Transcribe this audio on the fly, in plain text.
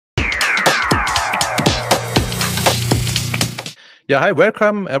Yeah, hi,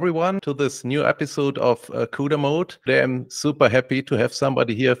 welcome everyone to this new episode of CUDA Mode. Today I'm super happy to have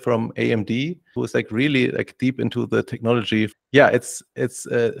somebody here from AMD who is really deep into the technology. Yeah, it's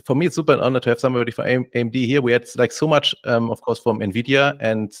for me it's super an honor to have somebody from AMD here. We had so much, of course, from NVIDIA,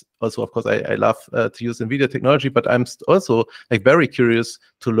 and also, of course, I love to use NVIDIA technology, but I'm also very curious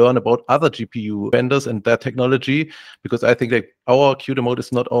to learn about other GPU vendors and their technology, because I think our CUDA Mode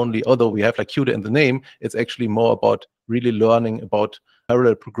is not only, although we have CUDA in the name, it's actually more about really learning about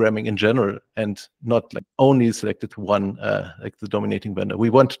parallel programming in general, and not only selected to one the dominating vendor. We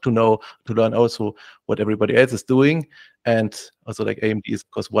want to learn also what everybody else is doing, and also AMD is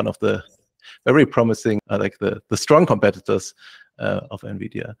of course one of the very promising the strong competitors of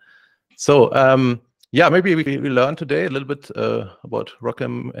NVIDIA. So yeah, maybe we learn today a little bit about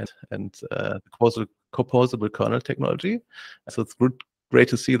ROCm and the composable kernel technology. So it's great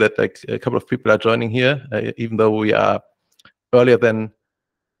to see that a couple of people are joining here, even though we are earlier than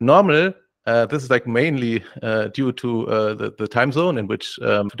normal. This is mainly due to the time zone in which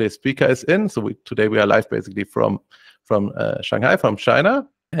today's speaker is in. So today we are live basically from Shanghai, from China,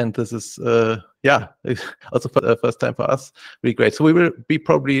 and this is yeah, also for the first time for us. Really great. So we will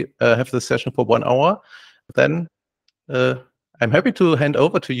probably have this session for 1 hour. Then I'm happy to hand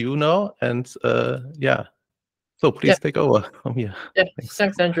over to you now, and yeah. So please take over from here. Yeah,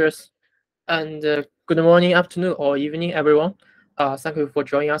 thanks, Andreas. And good morning, afternoon, or evening, everyone. Thank you for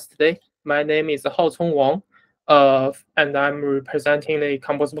joining us today. My name is Haocong Wang, and I'm representing the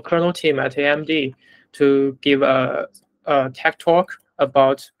Composable Kernel team at AMD to give a tech talk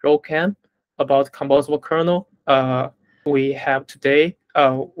about ROCm, about Composable Kernel. We have today,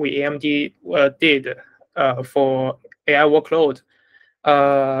 AMD did for AI workload.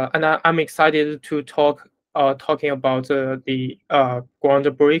 And I'm excited to talking about the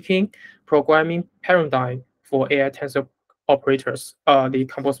groundbreaking programming paradigm for AI tensor operators, the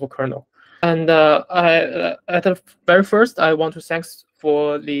composable kernel. And at the very first, I want to thank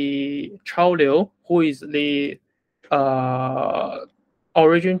for the Chao Liu, who is the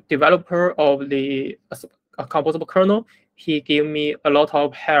origin developer of the composable kernel. He gave me a lot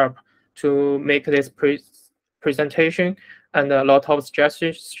of help to make this presentation, and a lot of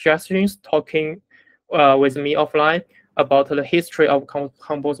suggestions talking with me offline about the history of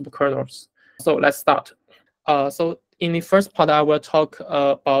composable kernels. So let's start. So in the first part, I will talk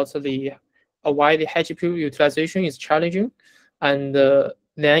about why the high GPU utilization is challenging, and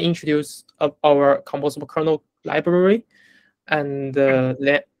then introduce our composable kernel library, and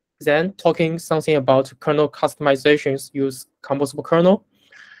then talking something about kernel customizations use composable kernel.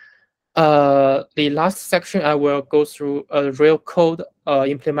 The last section, I will go through a real code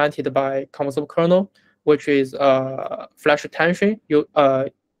implemented by composable kernel, which is flash attention,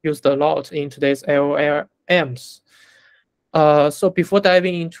 used a lot in today's ROCms. So before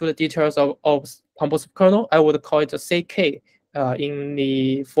diving into the details of composable kernel, I would call it a CK in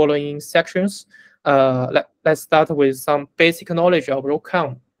the following sections. Let's start with some basic knowledge of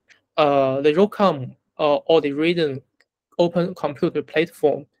ROCm. The ROCm, or the Raiden Open Computer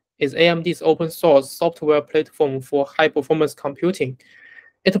Platform, is AMD's open source software platform for high-performance computing.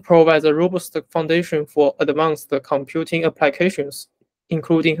 It provides a robust foundation for advanced computing applications,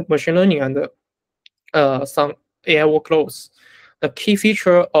 including machine learning and some AI workloads. The key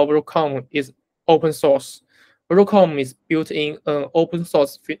feature of ROCm is open source. ROCm is built in an open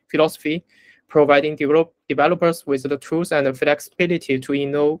source philosophy, providing developers with the tools and the flexibility to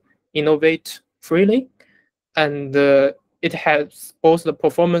innovate freely, and it has both the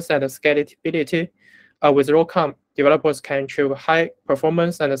performance and the scalability. With ROCm, developers can achieve high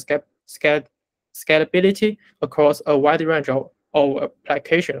performance and scalability across a wide range of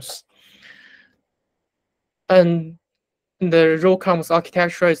applications. And the ROCm's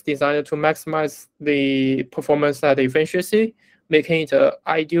architecture is designed to maximize the performance and efficiency, making it an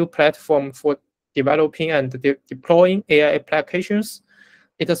ideal platform for developing and deploying AI applications.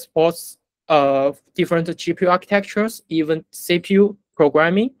 It supports different GPU architectures, even CPU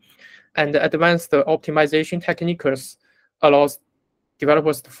programming, and advanced optimization techniques allows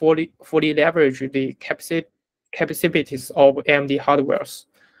developers to fully leverage the capacities of AMD hardwares.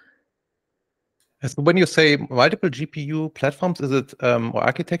 So when you say multiple GPU platforms, is it or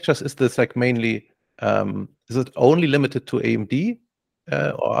architectures? Is this mainly is it only limited to AMD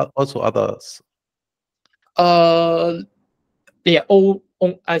or also others? Yeah,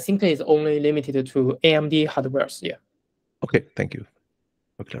 I think it's only limited to AMD hardwares. Yeah. Okay, thank you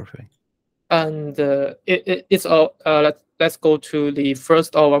for clarifying. And let's go to the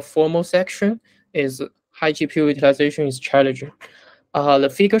first of our formal section. Is high GPU utilization is challenging. The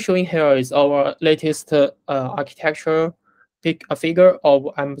figure showing here is our latest architecture pick a figure of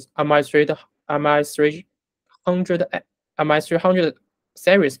MI300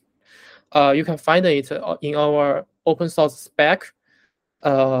 series, you can find it in our open source spec.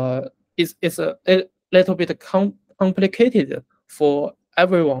 It's a little bit complicated for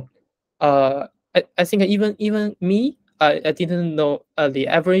everyone. I think even me, I didn't know the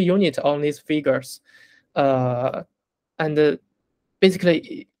every unit on these figures, and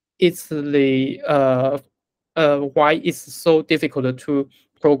basically it's the why it's so difficult to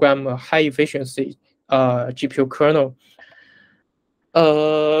program a high efficiency GPU kernel.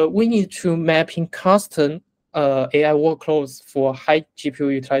 We need to map in custom AI workloads for high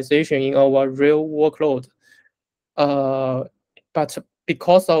GPU utilization in our real workload. But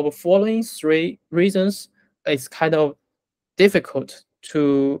because of following three reasons, it's kind of difficult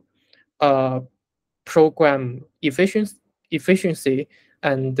to program efficiency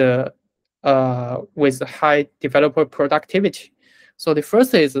and with high developer productivity. So the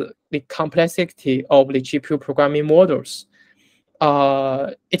first is the complexity of the GPU programming models.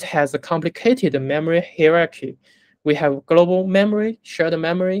 It has a complicated memory hierarchy. We have global memory, shared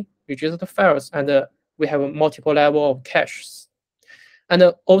memory, registered files, and we have multiple level of caches. And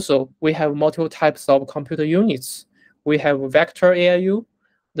also, we have multiple types of computer units. We have vector ALU,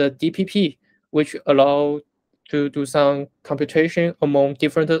 the DPP, which allow to do some computation among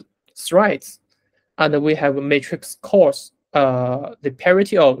different threads. And we have matrix cores, the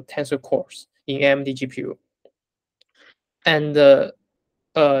parity of tensor cores in AMD GPU. And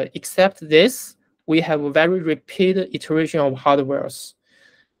except this, we have a very repeated iteration of hardwares,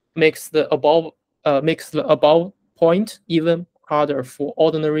 makes the above point even harder for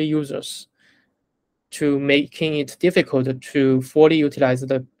ordinary users, to making it difficult to fully utilize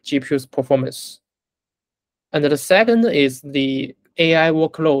the GPU's performance. And the second is the AI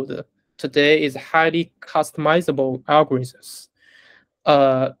workload. Today is highly customizable algorithms.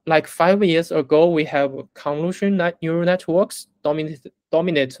 Like 5 years ago, we have convolution neural networks dominate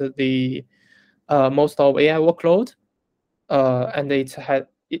the most of AI workload, and it's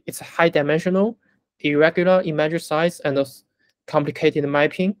high dimensional, irregular image size, and complicated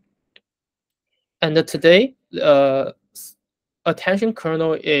mapping. And today, attention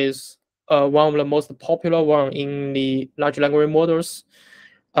kernel is one of the most popular one in the large language models.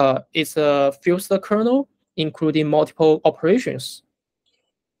 It's a fused kernel, including multiple operations.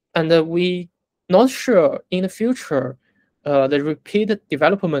 And we not sure in the future, the repeated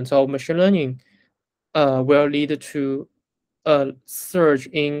development of machine learning will lead to a surge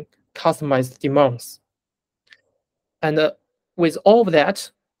in customized demands. And with all of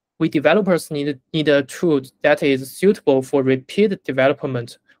that, we developers need a tool that is suitable for repeat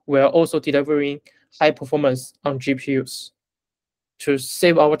development while also delivering high performance on GPUs to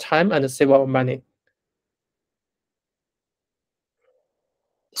save our time and save our money.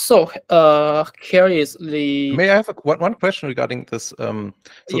 So here is the. May I have one question regarding this?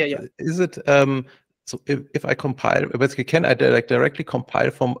 Yeah. Is it so if I compile, basically, can I directly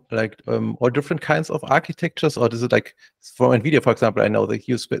compile from all different kinds of architectures, or is it like from NVIDIA, for example? I know they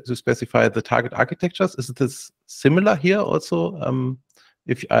use to specify the target architectures. Is this similar here also?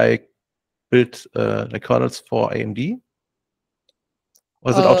 If I build like kernels for AMD?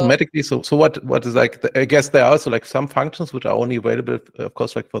 Or is it automatically? So what is like? I guess there are also like some functions which are only available, of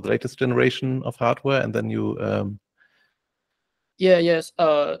course, like for the latest generation of hardware, and then you. Yes.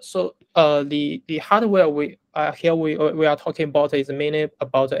 So the hardware we are talking about is mainly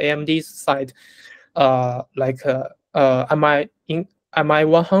about the AMD's side, like MI100,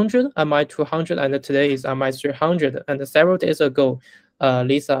 MI200, and today is MI300. And several days ago,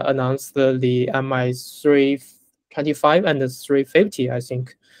 Lisa announced the MI325 and the 350, I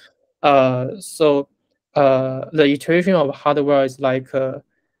think. So the iteration of hardware is like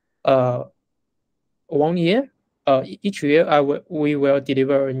 1 year. Each year, we will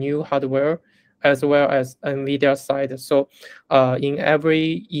deliver a new hardware as well as NVIDIA side. So in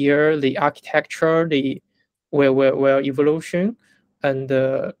every year, the architecture, will evolution, and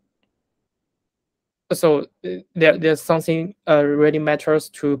so there's something really matters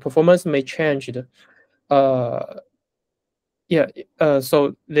to performance may change. So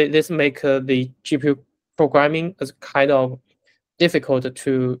this make the GPU programming as kind of difficult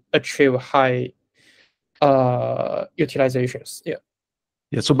to achieve high utilizations. Yeah.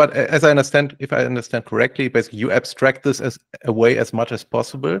 So, but as I understand, if I understand correctly, basically you abstract this as away as much as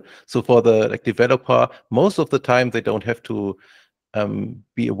possible. So for the developer, most of the time they don't have to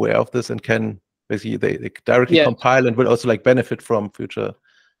be aware of this and can basically they directly compile and will also benefit from future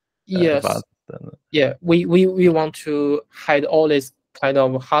advances. Yeah, we want to hide all this kind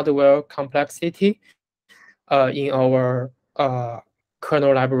of hardware complexity in our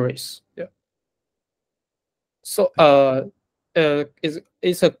kernel libraries. Yeah. So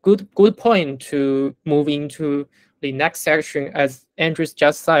it's a good point to move into the next section. As Andrews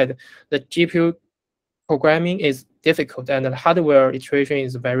just said, the GPU programming is difficult and the hardware iteration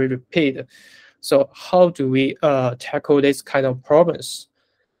is very repeated. So how do we tackle this kind of problems?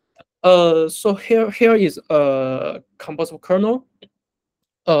 So here is a composable kernel.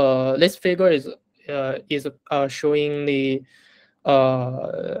 This figure is showing the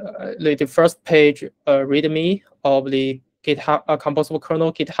first page README of the GitHub composable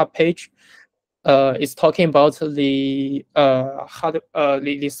kernel GitHub page. It's talking about the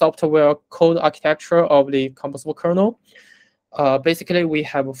the software code architecture of the composable kernel. Basically, we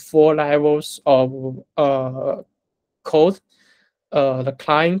have 4 levels of code: the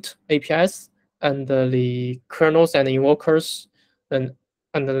client APIs, and the kernels and invokers, and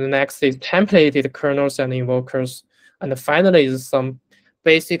the next is templated kernels and invokers, and finally is some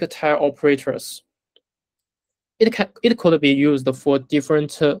basic tail operators. It could be used for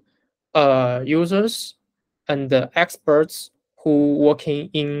different users and experts who working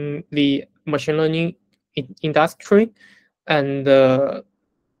in the machine learning industry, and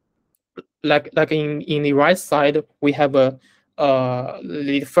like in the right side we have the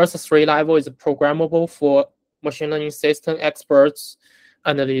first 3 level is programmable for machine learning system experts,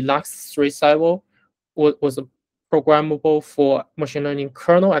 and the last 3 level was programmable for machine learning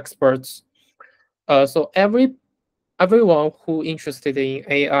kernel experts. So everyone who interested in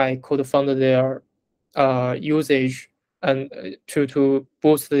AI could fund their usage and to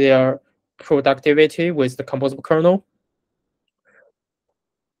boost their productivity with the composable kernel.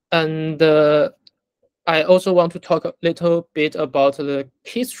 And I also want to talk a little bit about the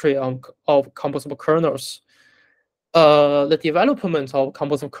history of composable kernels. The development of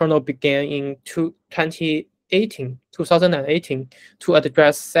composable kernel began in 2018 to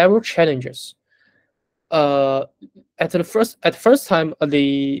address several challenges. At first time,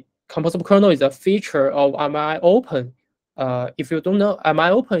 the composable kernel is a feature of MIOpen. If you don't know,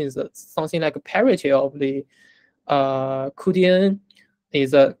 MIOpen is something like a parity of the cuDNN,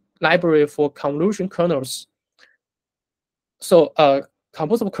 is a library for convolution kernels. So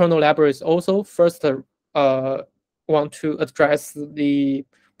composable kernel libraries also first want to address the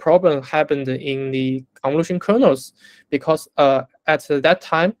problem happened in the convolution kernels, because at that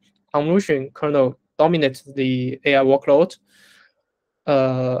time convolution kernel dominates the AI workload.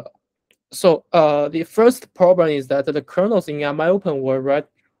 So the first problem is that the kernels in MIOpen were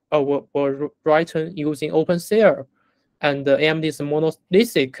written using OpenCL, and AMD's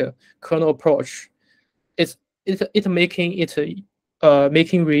monolithic kernel approach. It making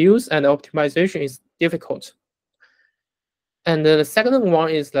reuse and optimization is difficult. And the second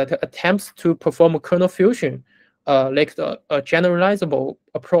one is that attempts to perform kernel fusion, like a generalizable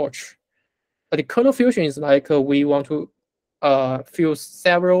approach. The kernel fusion is like we want to fuse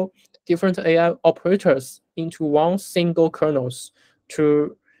several different AI operators into one single kernels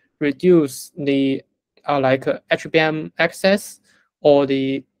to reduce the like HBM access or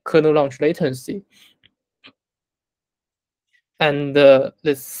the kernel launch latency. And the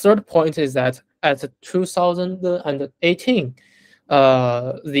third point is that at 2018,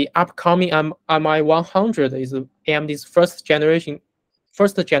 the upcoming MI100 is AMD's first generation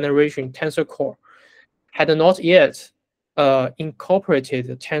Tensor Core, had not yet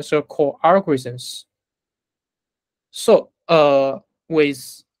incorporated Tensor Core algorithms. So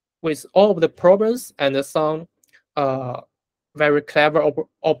with all of the problems and some very clever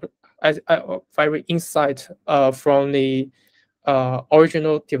very insight from the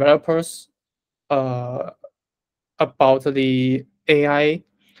original developers about the AI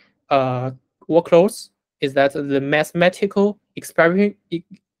workloads, is that the mathematical expressions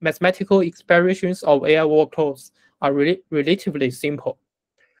of AI workloads are relatively simple,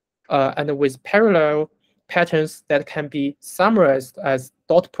 and with parallel patterns that can be summarized as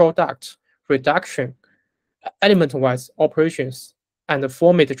dot product, reduction, element-wise operations, and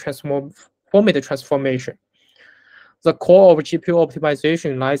format transformation. The core of GPU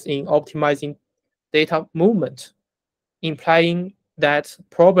optimization lies in optimizing data movement, implying that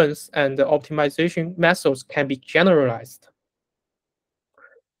problems and optimization methods can be generalized.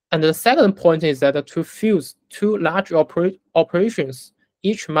 And the second point is that to fuse 2 large operations,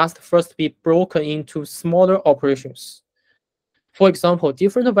 each must first be broken into smaller operations. For example,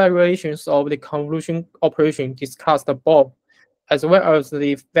 different variations of the convolution operation discussed above, as well as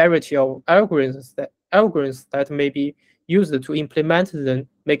the variety of algorithms that may be used to implement them,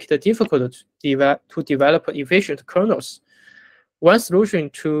 make it difficult to develop efficient kernels. One solution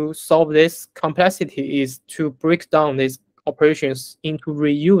to solve this complexity is to break down these operations into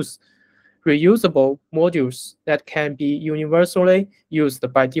reusable modules that can be universally used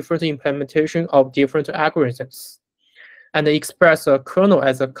by different implementation of different algorithms, and express a kernel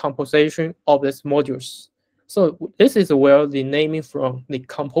as a composition of these modules. So this is where the naming from the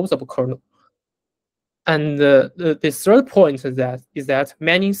composable kernel. And the third point is that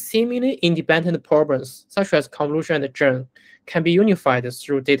many seemingly independent problems, such as convolution and gen, can be unified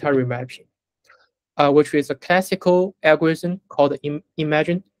through data remapping, which is a classical algorithm called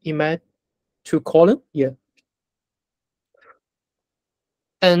imagine to column. Yeah.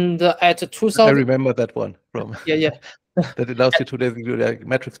 And at 2000, I remember that one from yeah. that allows you to do like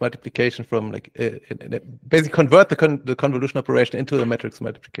matrix multiplication from like basically convert the convolution operation into a matrix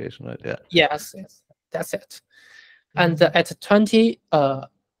multiplication, right? Yeah. Yes, that's it. And at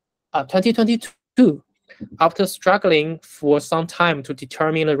 2022, after struggling for some time to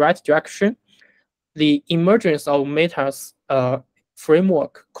determine the right direction, the emergence of Meta's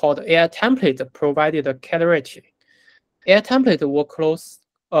framework called AI template provided clarity. AI template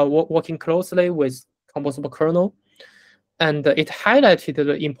working closely with composable kernel, and it highlighted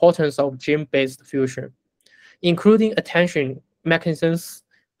the importance of gene-based fusion, including attention mechanisms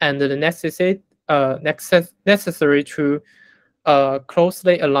and the necessary to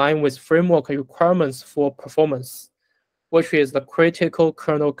closely align with framework requirements for performance, which is the critical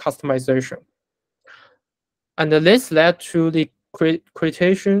kernel customization. And this led to the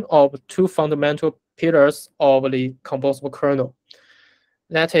creation of two fundamental pillars of the composable kernel.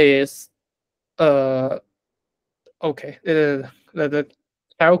 That is, the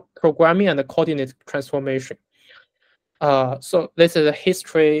child programming and the coordinate transformation. So this is a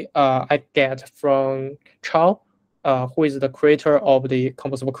history I get from Chao, who is the creator of the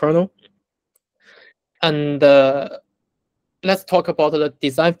composable kernel. And let's talk about the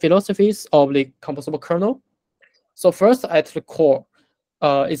design philosophies of the composable kernel. So first, at the core,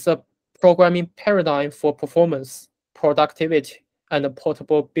 it's a programming paradigm for performance, productivity, and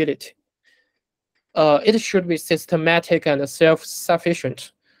portability. It should be systematic and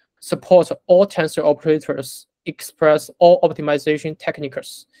self-sufficient, support all tensor operators, express all optimization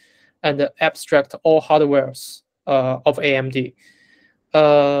techniques, and abstract all hardwares of AMD.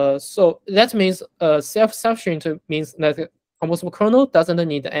 So that means self-sufficient means that the composable kernel doesn't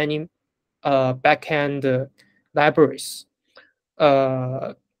need any backend libraries.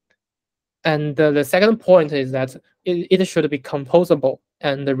 And the second point is that it should be composable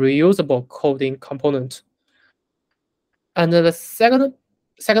and reusable coding component. And the second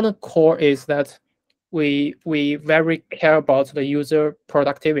core is that we very care about the user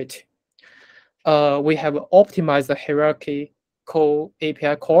productivity. We have optimized the hierarchical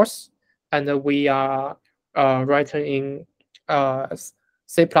API calls, and we are writing in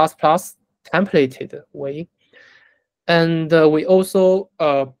C++ templated way. And we also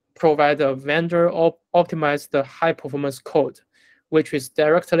provide a vendor optimized high performance code, which is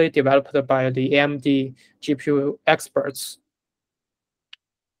directly developed by the AMD GPU experts.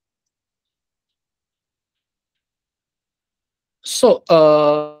 So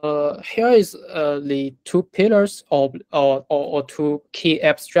here is the two pillars of or two key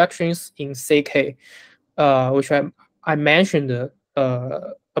abstractions in CK, which I mentioned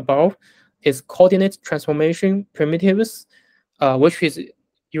above, is coordinate transformation primitives, which is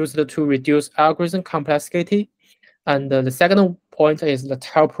used to reduce algorithm complexity. And the second point is the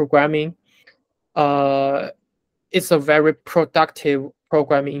tail programming. It's a very productive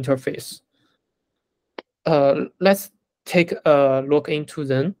programming interface. Let's take a look into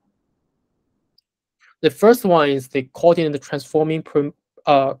them. The first one is the coordinate transformation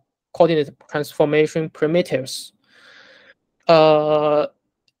primitives.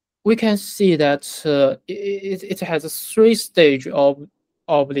 We can see that it has a 3 stage of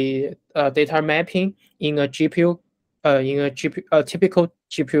the data mapping in a GPU typical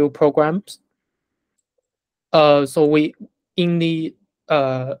GPU programs. So we in the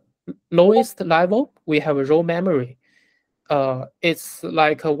lowest level we have a raw memory. It's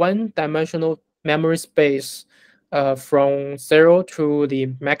like a one-dimensional memory space from 0 to the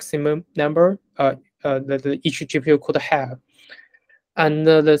maximum number that each GPU could have. And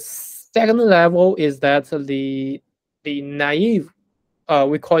the second level is that the naive,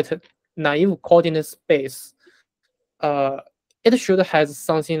 we call it naive coordinate space. It should have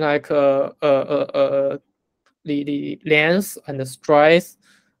something like the length and the strides,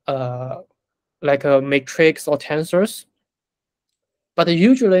 like a matrix or tensors. But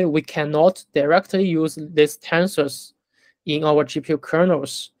usually we cannot directly use these tensors in our GPU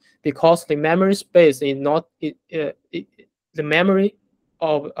kernels because the memory space is not the memory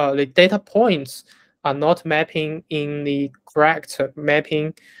of the data points are not mapping in the correct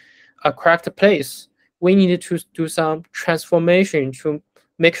mapping, correct place, we need to do some transformation to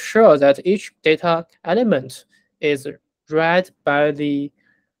make sure that each data element is read by the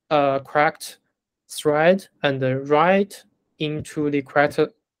correct thread and write into the correct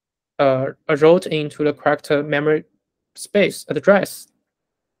wrote into the correct memory space address.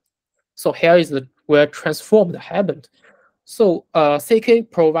 So here is where transformed happened. So CK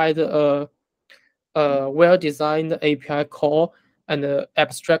provides a well-designed API call and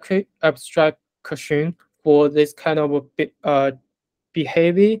abstraction for this kind of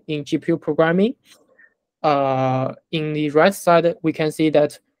behavior in GPU programming. In the right side, we can see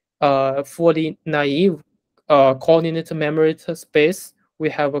that for the naive coordinate memory space, we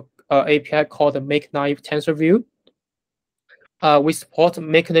have a API called make naive tensor view. We support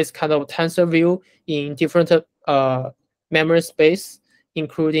make this kind of tensor view in different memory space,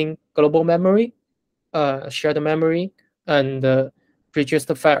 including global memory, shared memory, and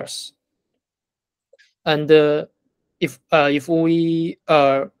register files. And if we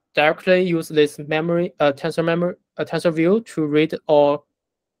directly use this memory tensor view to read or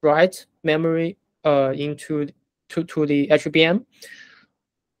write memory into the HBM,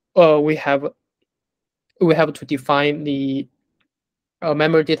 we have to define the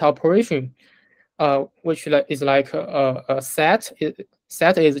memory data operation, which is like a set.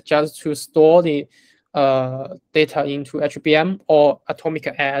 Set is just to store the data into HBM, or atomic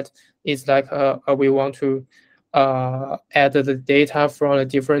add is like we want to add the data from the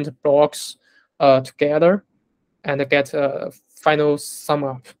different blocks together and get a final sum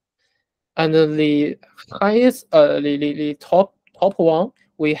up. And the highest, the top one,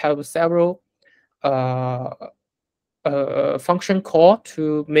 we have several function call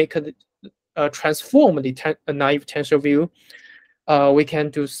to make transform the naive tensor view. We can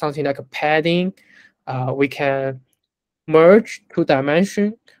do something like a padding. We can merge two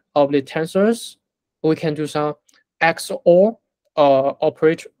dimension of the tensors. We can do some XOR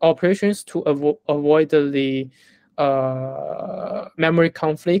operations to avoid the memory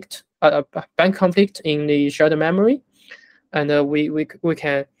conflict, bank conflict in the shared memory, and we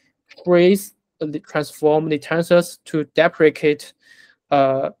can freeze transform the tensors to deprecate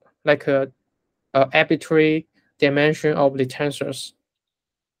like a arbitrary dimension of the tensors,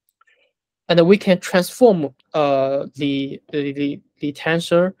 and we can transform the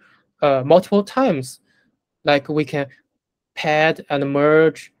tensor multiple times. Like we can pad and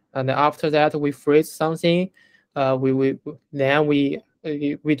merge, and after that we freeze something. We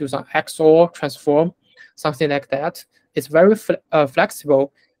do some XOR transform, something like that. It's very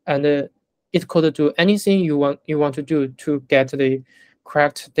flexible, and it could do anything you want to do to get the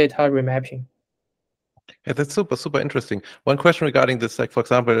correct data remapping. Yeah, that's super interesting. One question regarding this, like for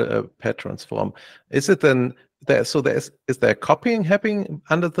example, pad transform. Is it then there? So is there copying happening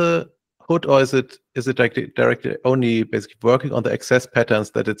under the hood, or is it like directly only basically working on the access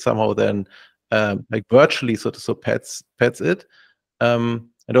patterns that it somehow then like virtually so pads it?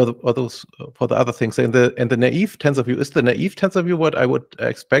 And all those for the other things. And the naive tensor view, is the naive tensor view what I would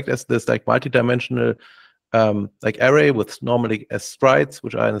expect as this like multi-dimensional like array with normally as strides,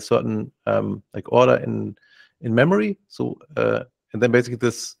 which are in a certain like order in memory. So and then basically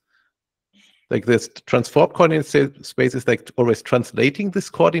this transform coordinate space is like always translating these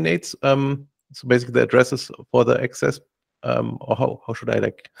coordinates. So basically the addresses for the access, or how should I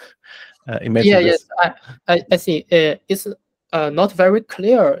like imagine this? Yes, I see. It's not very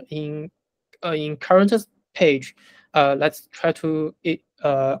clear in current page. Let's try to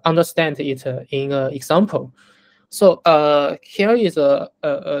understand it in an example. So here is a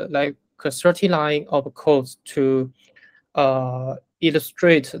like a 30 line of code to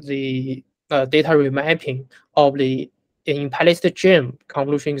illustrate the data remapping of the implicit gem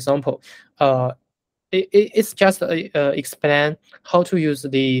convolution example. It's just explain how to use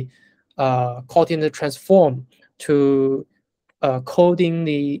the coordinate transform to coding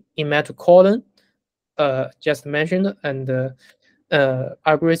the embedded column just mentioned, and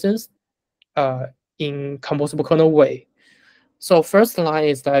algorithms in composable kernel way. So first line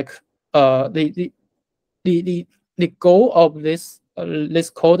is like the goal of this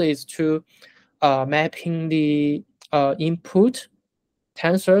code is to mapping the input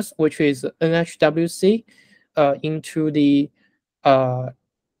tensors, which is NHWC, into the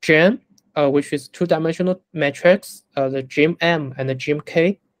gem, which is two-dimensional matrix, the gem M and the gem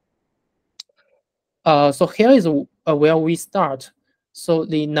K. So here is where we start. So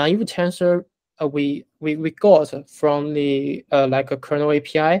the naive tensor we got from the like a kernel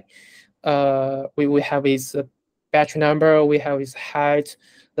API. We have its batch number, we have its height,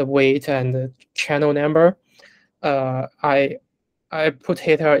 the weight and the channel number. I put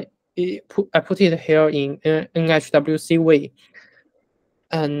it here in NHWC way,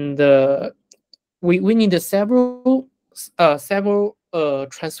 and we need several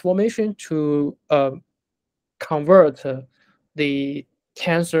transformation to convert the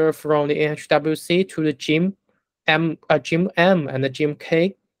tensor from the NHWC to the GIM M and the GIM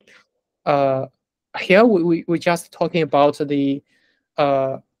K. Here we just talking about the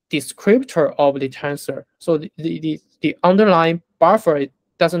descriptor of the tensor. So the underlying buffer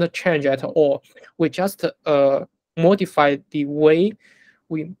doesn't change at all. We just modify the way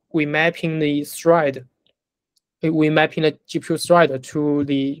we mapping the thread. We mapping the GPU thread to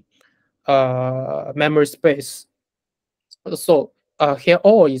the memory space. So here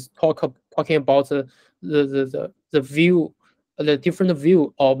all is talking about the view, the different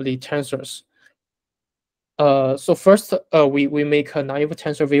view of the tensors. So first, we make a naive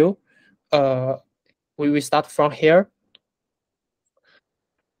tensor view. We start from here,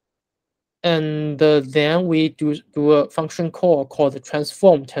 and then we do a function call called the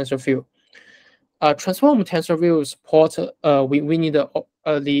transform tensor view. Transform tensor view support. We need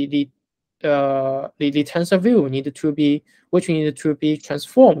the tensor view need to be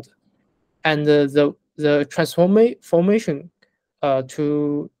transformed, and the transformation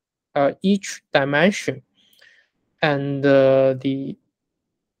to each dimension, and the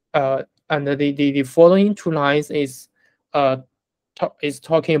following two lines is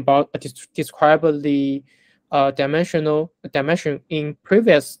talking about describe the dimension in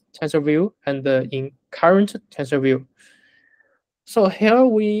previous tensor view and in current tensor view. So here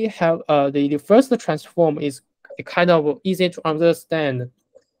we have the first transform is kind of easy to understand.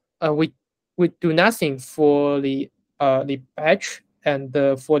 We do nothing for the batch and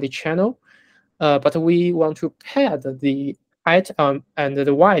for the channel, but we want to pad the height and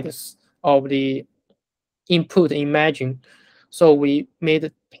the width of the input imaging. So we made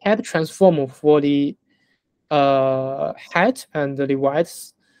a pad transform for the height and the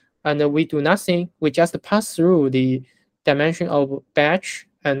width, and we do nothing. We just pass through the dimension of batch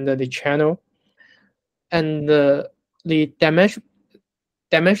and the channel, and the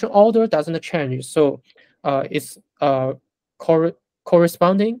dimension order doesn't change. So it's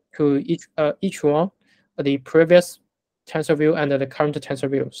corresponding to each one, the previous tensor view and the current tensor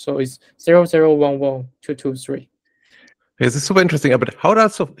view. So it's 0, 0, 1, 1, 2, 2, 3. This is super interesting. But how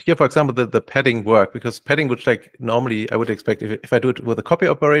does here, for example, the padding work? Because padding would normally I would expect if I do it with a copy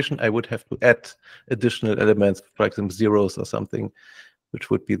operation, I would have to add additional elements, for example, zeros or something, which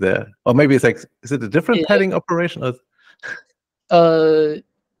would be there. Or maybe it's is it a different padding operation? Or...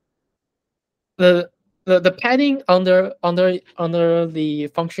 The padding under the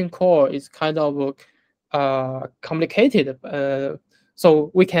function call is kind of complicated.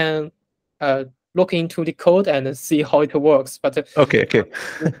 So we can look into the code and see how it works. But okay.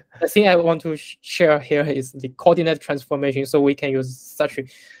 The thing I want to share here is the coordinate transformation. So we can use such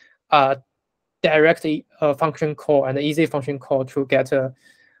a direct function call and easy function call to get a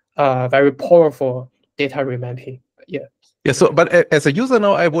very powerful data remapping. Yeah. Yeah. So, but as a user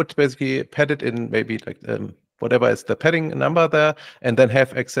now, I would basically pad it in maybe whatever is the padding number there, and then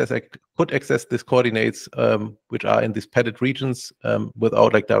have access. I could access these coordinates, which are in these padded regions,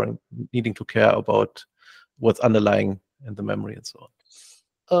 without needing to care about what's underlying in the memory and so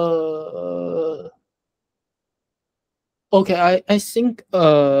on. Okay, I think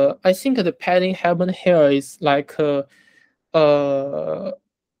the padding happen here is like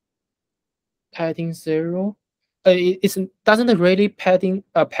padding 0. It doesn't really pad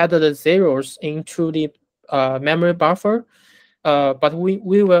the zeros into the memory buffer, but we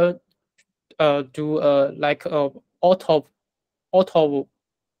will do like a auto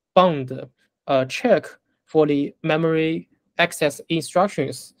bound check for the memory access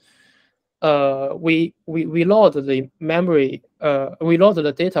instructions. We load the memory. We load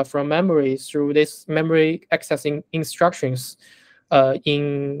the data from memory through this memory accessing instructions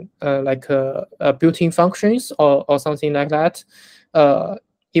in built-in functions or something like that.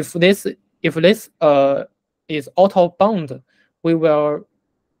 If this is auto bound, we will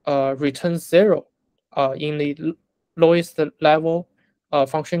return 0 in the lowest level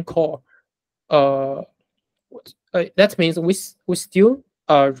function call. That means we still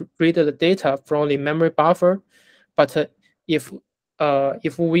read the data from the memory buffer, but if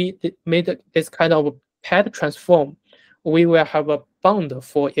we made this kind of pad transform, we will have a bound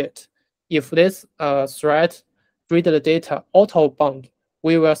for it. If this thread read the data auto bound,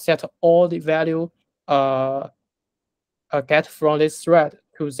 we will set all the value get from this thread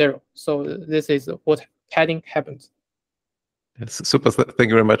to 0. So this is what padding happens. It's super. Thank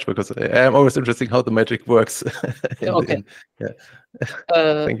you very much, because I am always interested how the magic works. Okay. Yeah.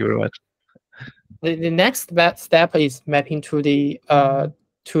 Uh, Thank you very much. the next step is mapping to the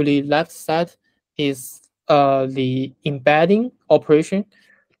left side is the embedding operation,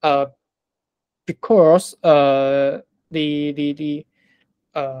 because the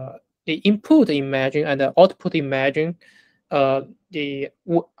input imaging and the output imaging, the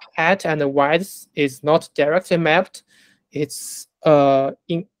height and the width is not directly mapped. It's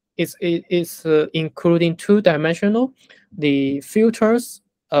including two-dimensional, the filters,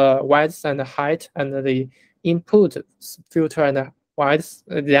 width and height, and the input filter and width.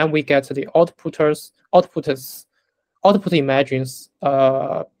 Then we get the output images,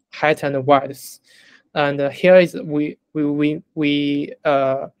 height and width. And here is we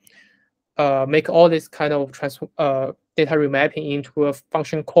make all this kind of data remapping into a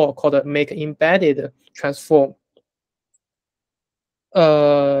function call called make embedded transform.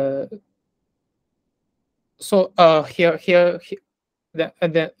 Here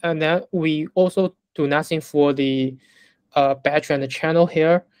and then we also do nothing for the batch and the channel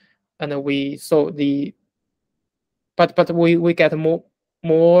here, and we get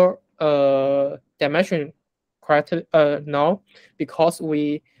more dimension correctly now, because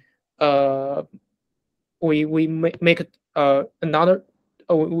we make another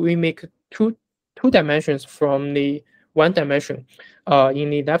we make two dimensions from the one dimension in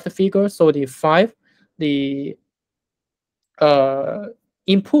the left figure. So the 5, the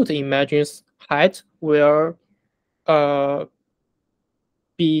input images height will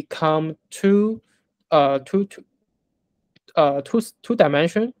become two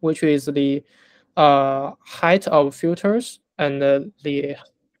dimension, which is the height of filters and the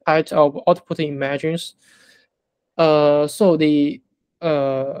height of output images. So the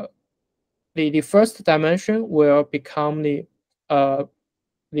first dimension will become the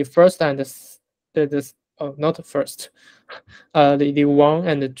first and not the first, the 1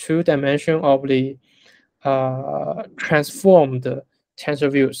 and the 2 dimension of the transformed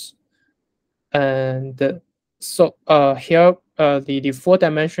tensor views. And so here the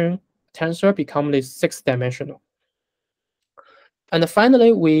 4-dimension tensor become the 6-dimensional. And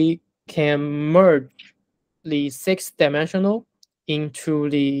finally, we can merge the 6-dimensional into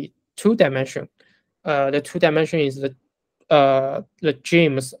the 2-dimension. The 2-dimension is the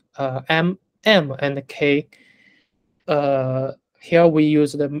gems M and K. Here we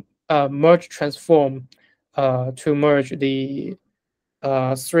use the merge transform to merge the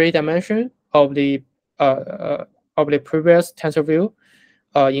 3-dimension of the previous tensor view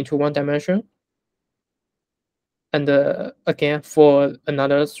into 1 dimension, and again for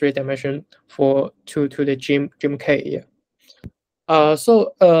another 3-dimension to the GMK.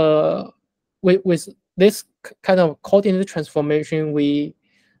 So with this kind of coordinate transformation, we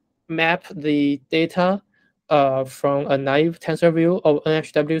map the data from a naive tensor view of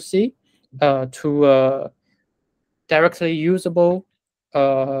NHWC to a directly usable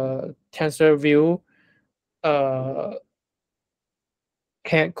tensor view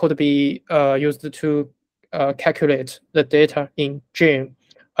could be used to calculate the data in GEM,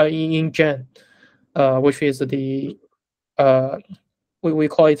 which is the we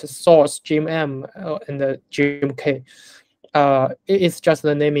call it source GMM and the GMK. It's just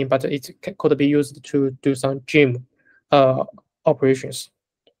the naming, but it could be used to do some GEM operations.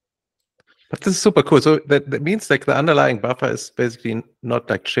 But this is super cool. So that means like the underlying buffer is basically not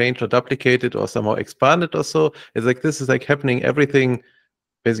like changed or duplicated or somehow expanded or so. It's like this is like happening everything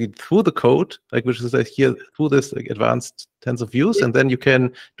basically through the code, like which is like here through this like advanced tensor views, and then you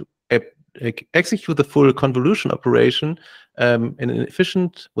can execute the full convolution operation with an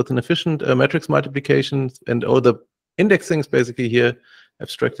efficient matrix multiplication, and all the indexing is basically here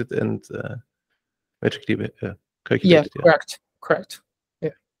abstracted and magically calculated. Yeah, correct. Yeah.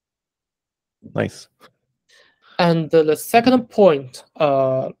 Nice. And the second point,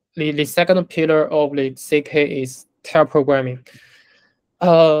 the second pillar of the CK is tail programming.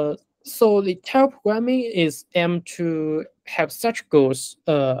 So the tail programming is aimed to have such goals,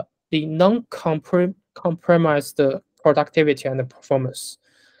 the non-compromised productivity and performance.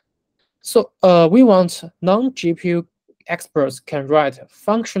 So we want non-GPU experts can write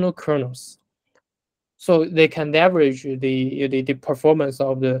functional kernels, so they can leverage the performance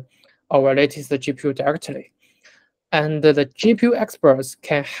of our latest GPU directly. And the GPU experts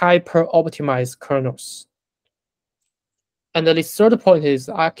can hyper-optimize kernels. And the third point is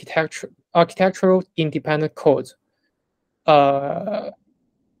architectural independent code. The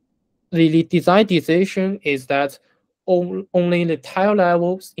design decision is that only the tile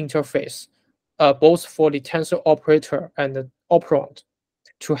level interface, both for the tensor operator and operand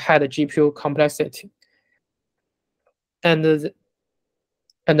to hide the GPU complexity. And the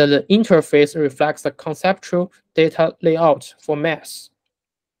interface reflects the conceptual data layout for math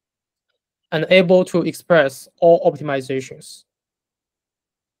and able to express all optimizations.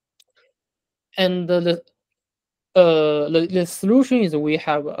 And the solution is we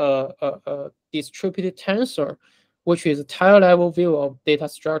have a distributed tensor, which is a tile-level view of data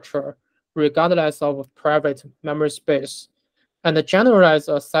structure regardless of private memory space, and generalize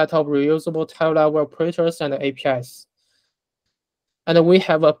a set of reusable tile-level operators and APIs. And we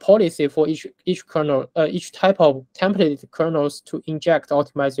have a policy for each kernel, each type of templated kernels to inject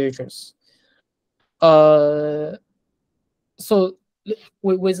optimizations. So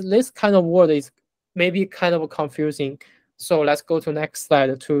with this kind of word is maybe kind of confusing. So let's go to next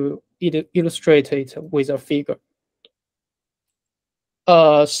slide to illustrate it with a figure.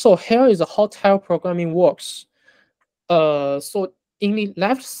 So here is how tile programming works. So in the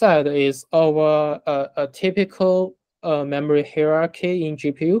left side is our a typical memory hierarchy in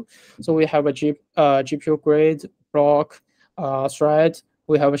GPU. So we have a GPU grid, block, thread.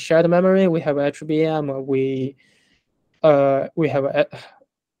 We have a shared memory. We have HBM. We have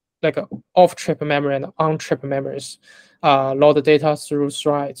like off-chip memory and on-chip memories. Load data through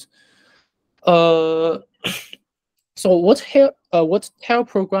threads. So what tile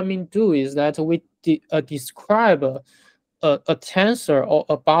programming do is that we describe a tensor or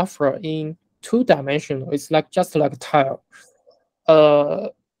a buffer in two-dimensional. It's just like a tile.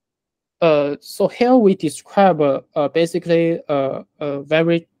 So here we describe basically a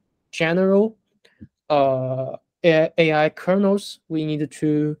very general AI kernels we need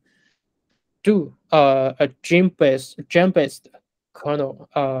to do a gem-based kernel.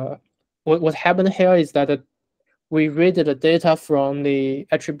 What happened here is that we read the data from the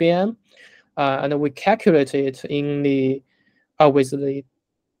HBM and we calculate it in the with the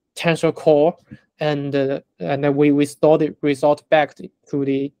tensor core, and then we store the result back to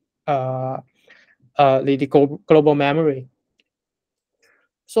the global memory.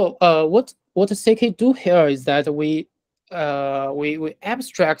 So what CK do here is that we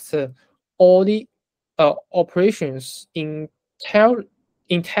abstract all the operations in tile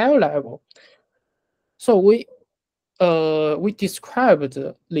level. So we described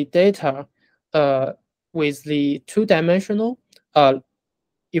the data with the two-dimensional.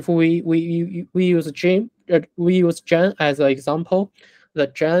 If we use gen as an example, the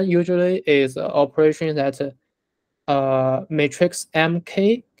gen usually is an operation that matrix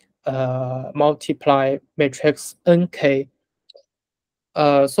MK multiply matrix NK.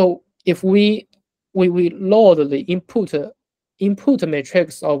 So if we load the input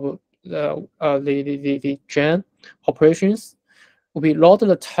matrix of the gen operations, we load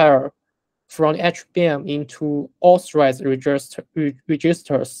the tile from the HBM into authorized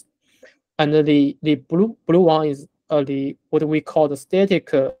registers, and the blue one is the what we call the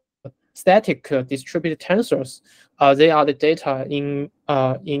static distributed tensors. They are the data in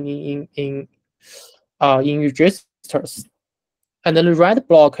registers. And then the red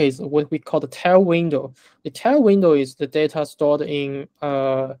block is what we call the tile window. The tile window is the data stored in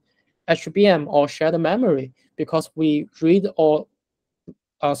HBM or shared memory, because we read or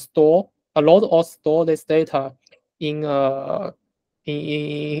load or store this data in a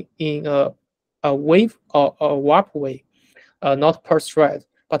wave or a warp way, not per thread,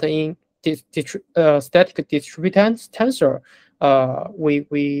 but in static distributed tensor,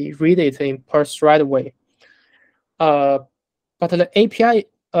 we read it in per thread way. But the API,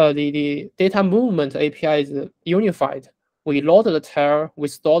 the data movement API is unified. We load the tile, we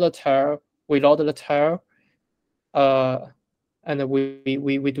store the tile, we load the tile, and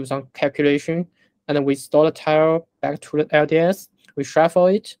we do some calculation, and then we store the tile back to the LDS. We shuffle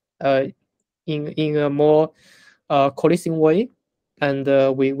it in a more coalescing way, and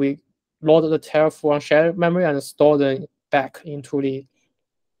we load the tile from shared memory and store them back into the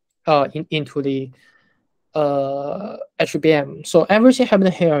HBM. So everything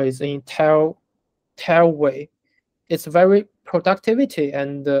happening here is in tile way. It's very productivity,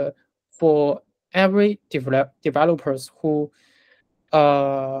 and for every developers who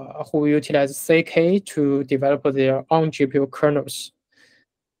utilize CK to develop their own GPU kernels.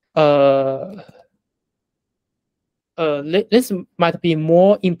 This might be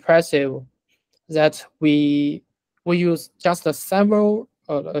more impressive that we use just several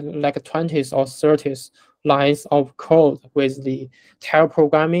like 20s or 30s lines of code with the tile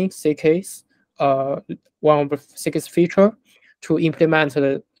programming CKs, one of the CK's feature, to implement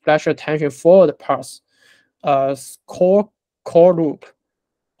the flash attention forward pass core loop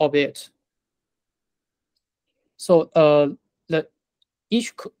of it. So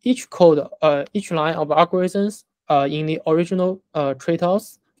each code, each line of algorithms in the original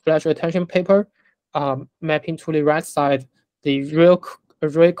Treathouse flash attention paper, mapping to the right side the real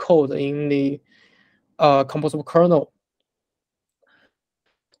code in the composable kernel.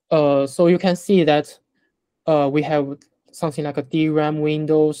 So you can see that we have something like a DRAM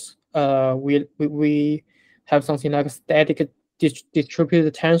windows. We have something like static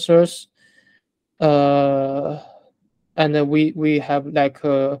distributed tensors. And we have like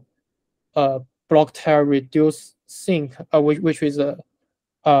a block tail reduce sync, which is a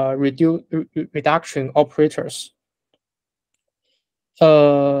reduction operators.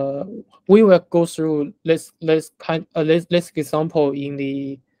 We will go through this example in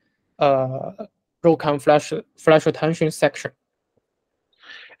the ROCm flash attention section.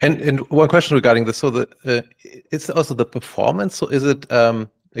 And one question regarding this: so it's also the performance. So is it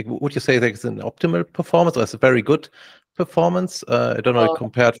like, would you say that it's an optimal performance, or it's a very good performance? I don't know,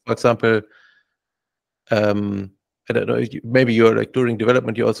 compared, for example, I don't know, maybe you're like during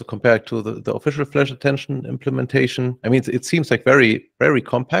development, you also compare it to the official flash attention implementation. I mean, it seems like very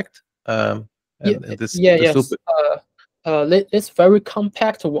compact. This very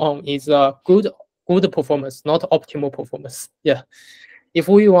compact one is a good performance, not optimal performance. Yeah, if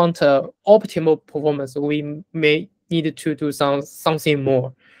we want optimal performance, we may need to do something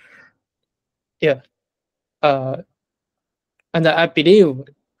more. Yeah, and I believe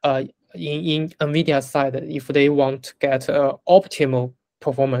in NVIDIA side, if they want to get optimal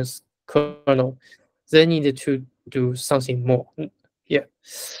performance kernel, they need to do something more. Yeah.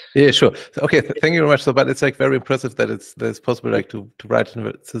 Yeah, sure. Okay, thank you very much. So, but it's like very impressive that it's possible like to write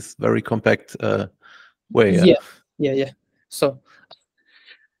in this very compact way. Yeah. So,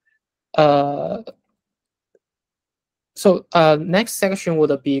 next section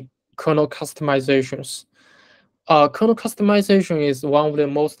would be kernel customizations. Kernel customization is one of the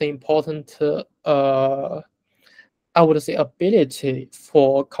most important, I would say, ability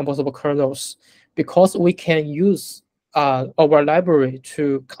for composable kernels, because we can use our library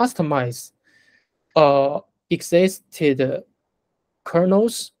to customize existed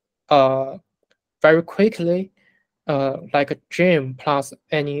kernels very quickly, like a gem plus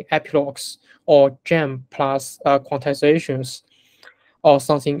any epilogues, or gem plus quantizations, or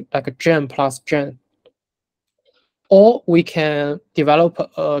something like a gem plus gen. Or we can develop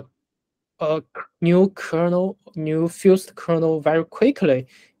a new kernel, new fused kernel very quickly,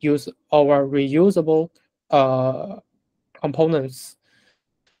 use our reusable components.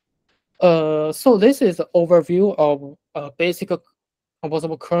 So this is an overview of basic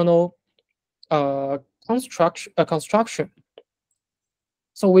composable kernel construction.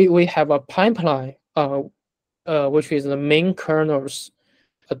 So we have a pipeline, which is the main kernels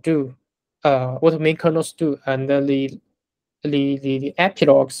do, what main kernels do, and then the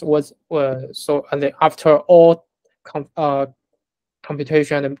epilogues was so, and then after all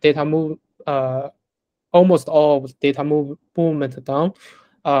computation and data move, almost all data movement done,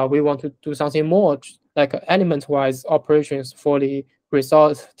 we want to do something more, like element-wise operations for the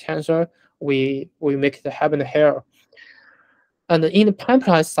result tensor. We make it happen here. And in the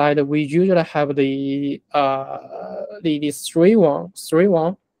pipeline side, we usually have the three one,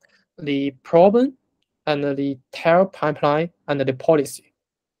 the problem, and the tail pipeline, and the policy.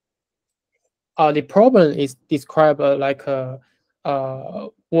 The problem is described like what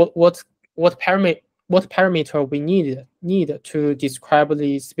parameter we need to describe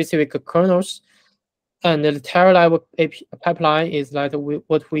the specific kernels, and the tail level pipeline is like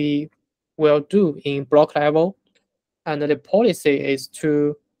what we will do in block level, and the policy is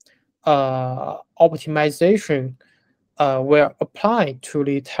to optimization will apply to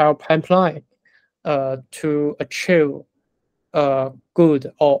the tail pipeline to achieve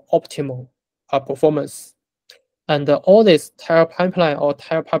good or optimal performance. And all this tail pipeline or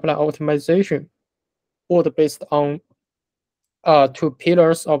tail pipeline optimization would based on two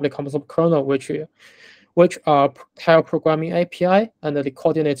pillars of the composable kernel, which are tail programming API and the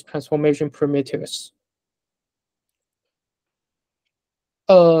coordinate transformation primitives.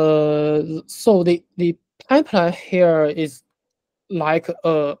 So the pipeline here is like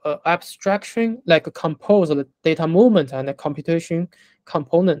a abstraction, like a composed data movement and a computation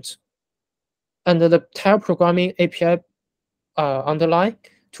component, and the tail programming API underlie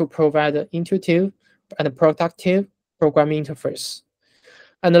to provide an intuitive and productive programming interface.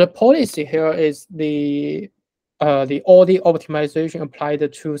 And the policy here is all the optimization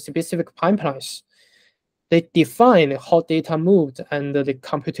applied to specific pipelines. They define how data moved and the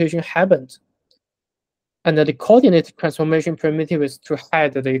computation happened. And the coordinate transformation primitives to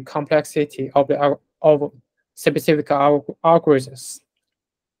hide the complexity of specific algorithms.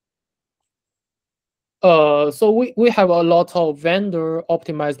 So we have a lot of vendor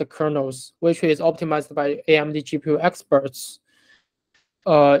optimized kernels, which is optimized by AMD GPU experts.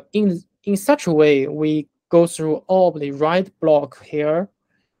 In such a way, we go through all the write block here.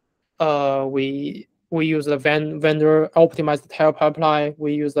 We use the vendor optimized tile pipeline.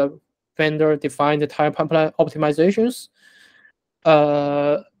 We use the vendor defined tile pipeline optimizations.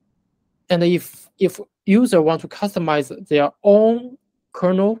 And if user want to customize their own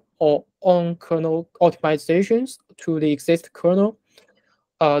kernel or own kernel optimizations to the existing kernel,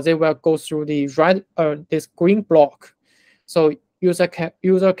 they will go through the this green block. So user can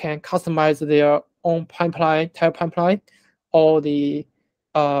customize their own pipeline, tile pipeline, or they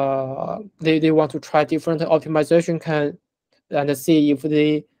want to try different optimization and see if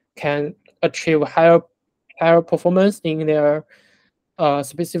they can achieve higher performance in their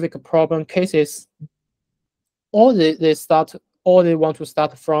specific problem cases, or they want to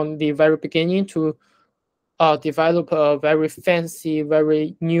start from the very beginning to develop a very fancy,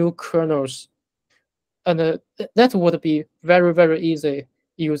 very new kernels, and that would be very easy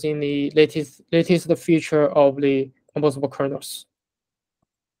using the latest feature of the composable kernels.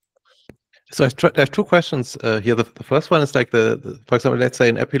 So I have two questions here. The first one is like for example, let's say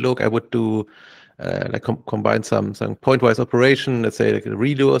in Epilogue, I would do like combine some pointwise operation, let's say like a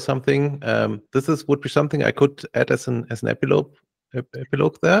redo or something. This would be something I could add as an epilogue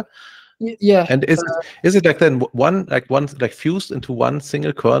there. Yeah. And is it like then one fused into one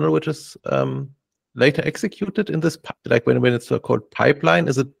single kernel, which is later executed in this like when it's called pipeline?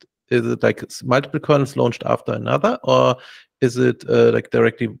 Is it like multiple kernels launched after another, or is it like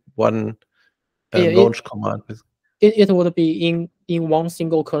directly one launch command? It would be in one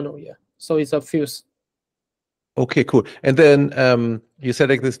single kernel, yeah. So it's a fuse. Okay, cool. And then you said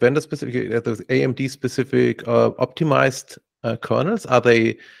like this vendor specific, those AMD specific optimized kernels. Are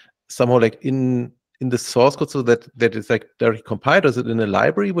they somehow like in the source code so that it's like directly compiled, or is it in a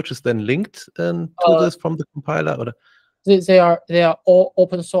library which is then linked to this from the compiler? Or they are all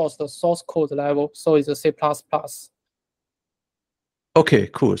open source, the source code level. So it's a C++. Okay,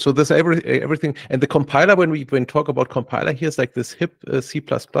 cool. So there's everything, and the compiler, when we talk about compiler here, is like this hip C++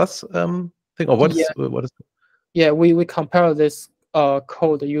 thing, or what is? Yeah, we compare this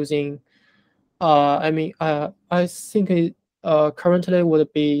code using I think it currently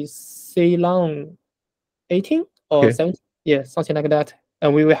would be C-long 18 or Okay. 17, yeah, something like that.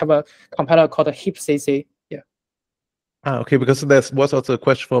 And we will have a compiler called hipcc. Yeah. Okay, because there was also a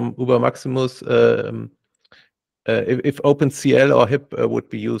question from Uber Maximus. If OpenCL or HIP would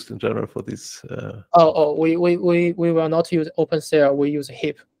be used in general for these. We will not use OpenCL. We use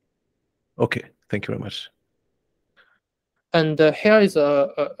HIP. Okay, thank you very much. And here is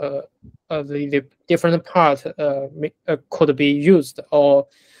the different part could be used or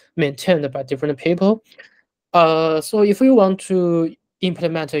maintained by different people. So if you want to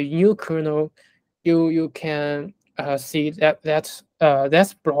implement a new kernel, you can see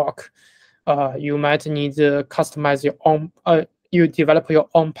that block. You might need to customize your own. You develop your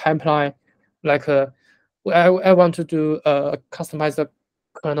own pipeline. Like I want to do customize the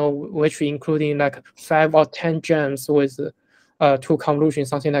kernel, which including like 5 or 10 gems with 2 convolutions,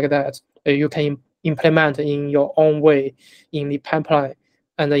 something like that. You can implement in your own way in the pipeline,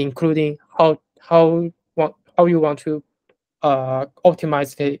 and including how you want to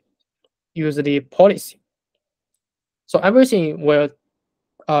optimize use the policy. So everything will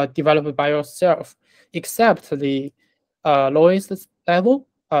developed by yourself, except the lowest level,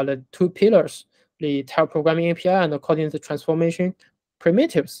 the 2 pillars, the tile programming API and the coordinate transformation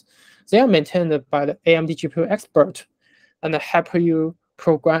primitives. They are maintained by the AMD GPU expert and help you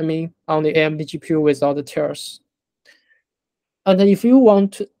programming on the AMD GPU without the tears. And if you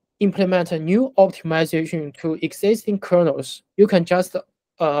want to implement a new optimization to existing kernels, you can just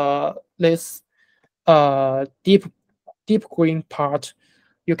this deep green part.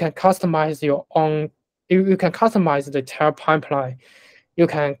 You can customize your own. You can customize the tile pipeline. You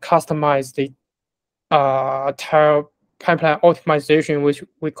can customize the tile pipeline optimization, which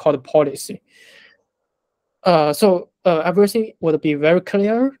we call the policy. So everything would be very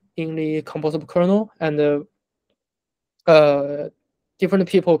clear in the composable kernel, and different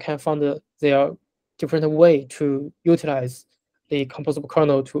people can find their different way to utilize the composable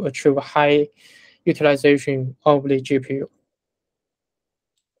kernel to achieve high utilization of the GPU.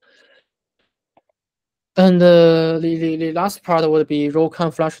 And the last part would be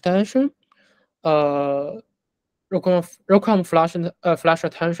ROCm flash attention. ROCm flash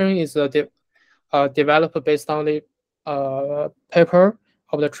attention is developed based on the paper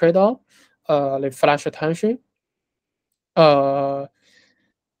of the trade-off, the flash attention.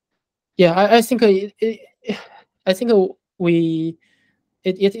 Yeah, I think I think it would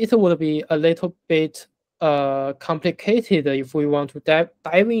be a little bit complicated if we want to dive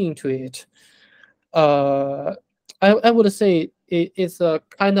into it. Uh, I would say it's a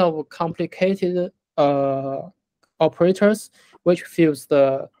kind of complicated operators which fuse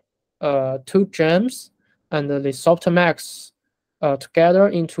the two gems and the softmax together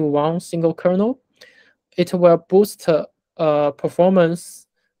into one single kernel. It will boost performance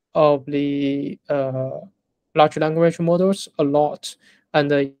of the large language models a lot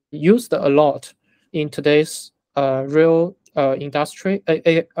and used a lot in today's real industry,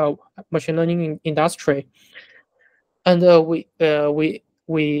 machine learning industry. And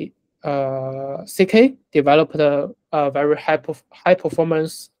CK developed a very high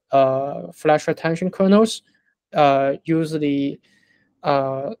performance flash attention kernels. Use the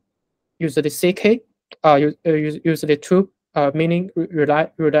CK. Use the two meaning rely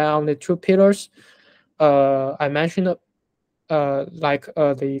on the two pillars. I mentioned like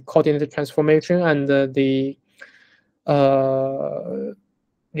the coordinate transformation and the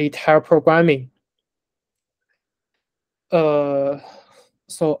pair programming. So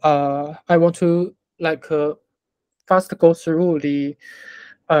I want to like first go through the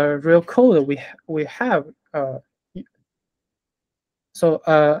real code we have. So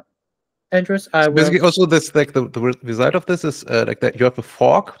Andrews, I So will. basically, also this like the result of this is like that you have a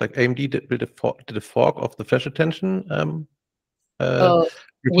fork, like AMD did a fork of the flash attention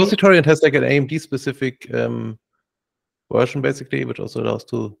repository and has like an AMD specific version basically, which also allows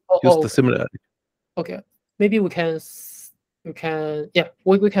to use the similar. Okay, maybe we can yeah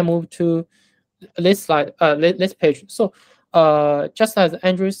we can move to this slide this page. So just as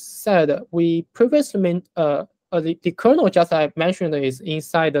Andrew said, we previously the kernel just I mentioned is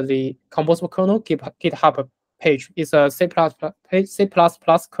inside the composable kernel GitHub page. It's a C++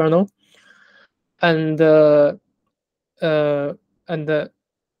 kernel, and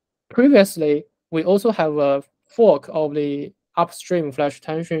previously we also have a fork of the upstream flash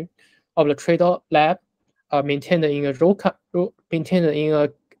attention of the trader lab, maintained in a ROCm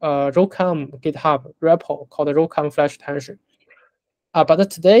GitHub repo called ROCm flash attention.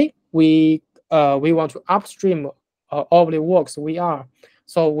 But today we want to upstream all the works we are.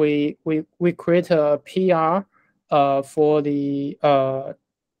 So we create a PR for the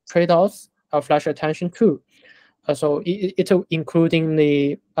trade-offs of flash attention too. So it including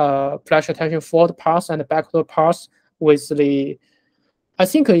the flash attention forward pass and backward pass with the. I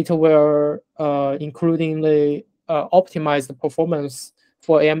think it will including the optimized performance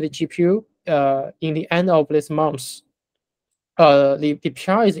for AMD GPU in the end of this month. The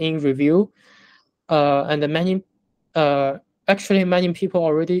PR is in review, and many many people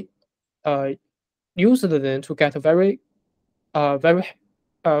already used them to get a very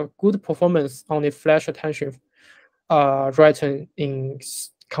good performance on the flash attention written in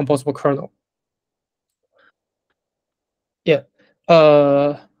composable kernel. Yeah.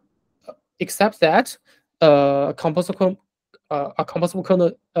 Except that a composable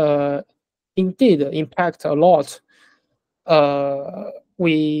kernel indeed impact a lot.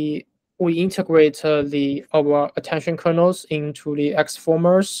 We integrate our attention kernels into the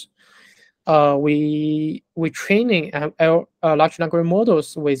X-formers. We training large language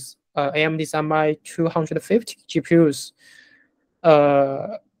models with AMD's MI250 GPUs,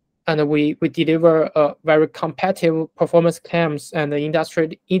 and we deliver very competitive performance claims and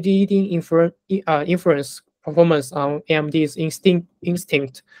industry-leading inference performance on AMD's Instinct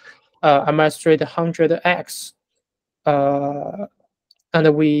MI3 100X.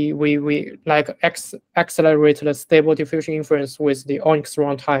 And we like accelerate the stable diffusion inference with the Onyx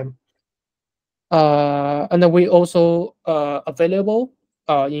runtime. And we also available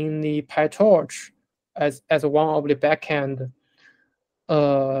in the PyTorch as one of the backend.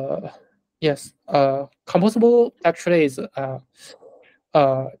 Yes, composable actually is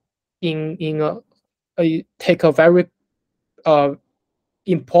take a very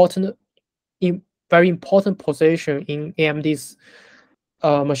very important position in AMD's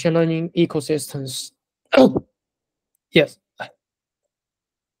machine learning ecosystems. Yes.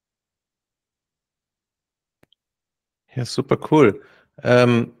 Yeah, super cool.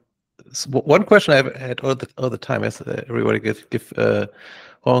 So one question I've had all the time is everybody give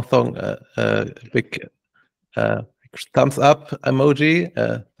Haocong a big thumbs up emoji.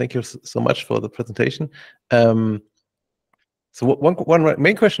 Thank you so much for the presentation. So one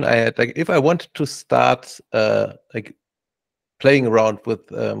main question I had, like if I wanted to start like playing around with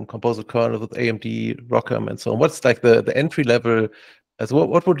composable kernel with AMD, ROCm, and so on, what's like the entry level? So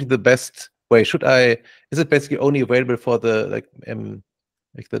what would be the best way? Is it basically only available for the like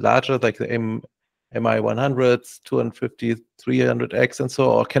like the larger, like the MI 100s, 250, 300X, and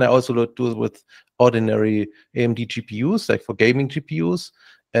so, or can I also do it with ordinary AMD GPUs, like for gaming GPUs?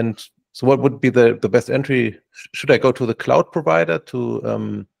 And so, what would be the best entry? Should I go to the cloud provider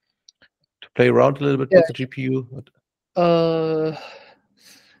to play around a little bit with the GPU?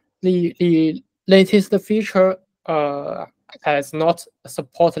 The latest feature has not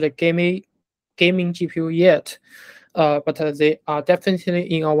supported gaming GPU yet, but they are definitely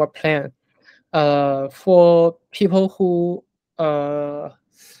in our plan. For people who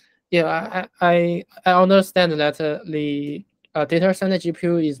yeah, I understand that the data center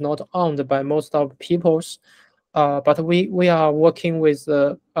GPU is not owned by most of people's, but we are working with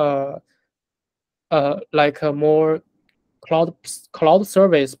like a more cloud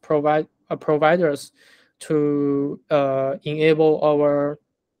service providers to enable our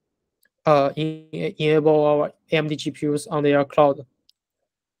AMD GPUs on their cloud.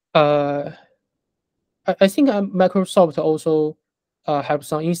 I think Microsoft also have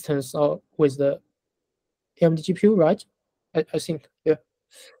some instance with the AMD GPU, right? I think, yeah.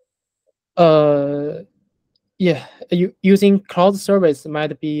 Yeah, using cloud service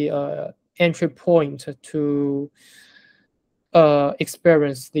might be a entry point to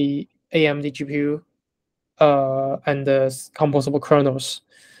experience the AMD GPU and the composable kernels.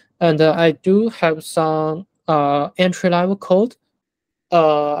 And I do have some entry level code.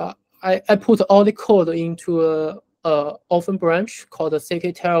 I put all the code into a orphan branch called the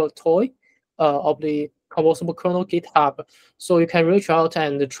CKTail toy of the composable kernel GitHub, so you can reach out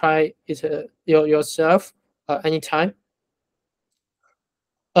and try it yourself anytime.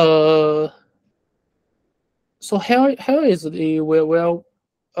 So here is the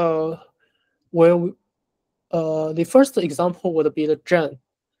the first example would be the gen.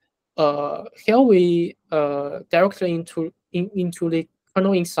 Here we directly into the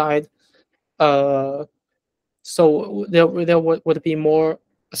kernel inside. So there would be more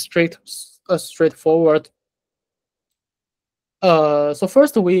straightforward. So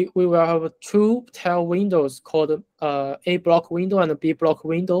first we will have two tail windows called A block window and B block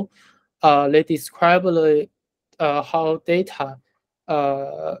window. They describe the how data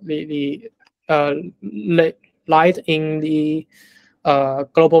light in the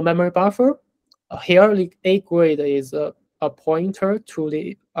global memory buffer. Here the A grid is a pointer to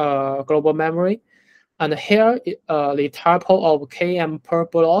the global memory, and here the tuple of km per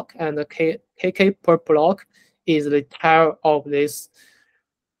block and the kk per block is the tile of this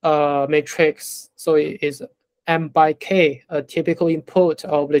matrix. So it is m by k, a typical input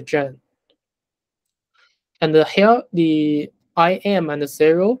of the gen. And here the IM and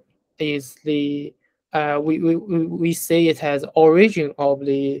 0 is the we say it has origin of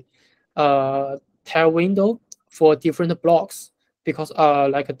the tile window for different blocks, because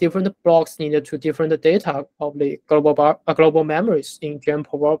like different blocks needed to different data of the global memories in gen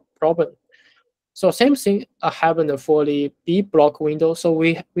problem. So same thing happened for the B block window. So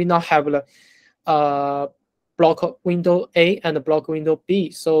we now have the block window A and block window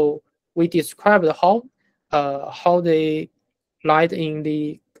B. So we described how they lied in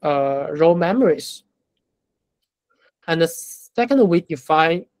the raw memories. And the second, we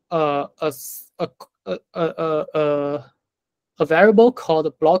define a variable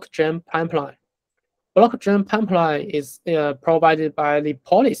called block gen pipeline. Block gen pipeline is provided by the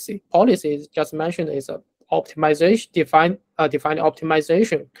policy. Policy is just mentioned is a optimization, defined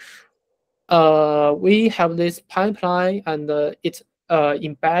optimization. We have this pipeline, and it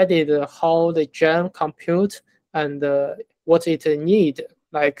embedded how the gen compute and what it need,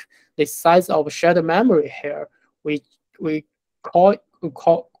 like the size of shared memory here. We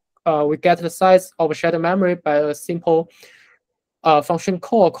get the size of shared memory by a simple function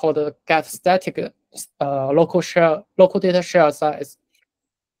call called get static local data share size,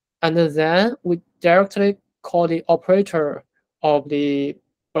 and then we directly call the operator of the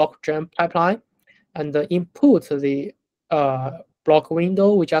block gen pipeline and input the block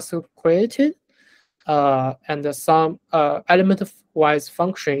window we just created and some element-wise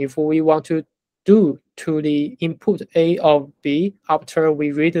function if we want to do to the input A of B after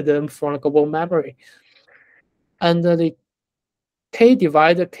we read them from the global memory. And the k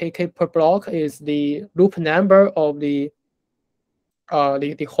divided kk per block is the loop number of the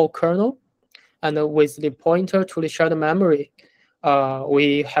whole kernel, and with the pointer to the shared memory,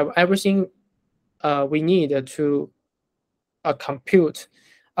 we have everything we need to compute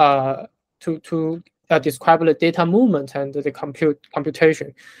to describe the data movement and the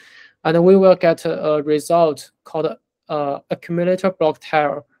computation, and we will get a result called accumulator block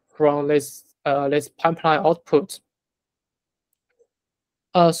tile from this pipeline output.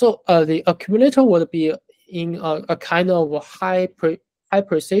 So the accumulator would be in a kind of high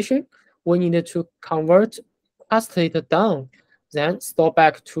precision. We need to convert, cast it down, then store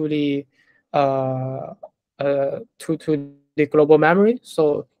back to the to the global memory.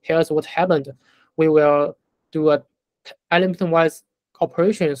 So here's what happened. We will do a element-wise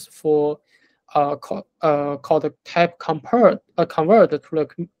operations for called type convert to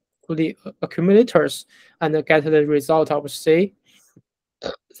the accumulators and get the result of C.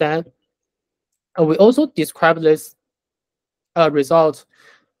 Then we also describe this result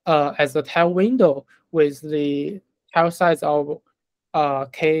as a tile window with the tile size of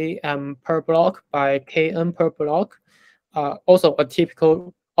km per block by kn per block. Also a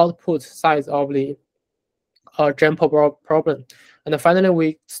typical output size of the jumper problem. And finally,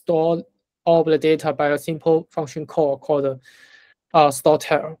 we store all of the data by a simple function call called store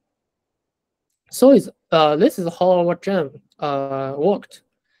tile. So this is how our gem worked.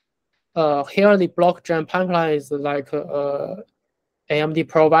 Here the block gem pipeline is like AMD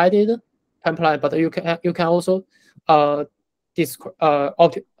provided pipeline, but you can also customize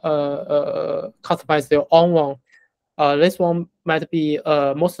your own one. This one might be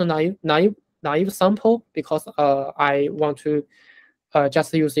most naive sample because I want to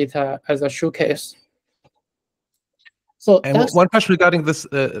just use it as a showcase. So and one question regarding this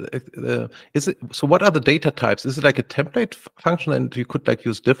is it, so what are the data types? Is it like a template function and you could like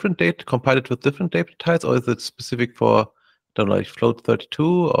use different data, compile it with different data types, or is it specific for, I don't know, like float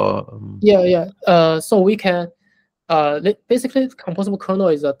 32 or yeah. So we can basically composable kernel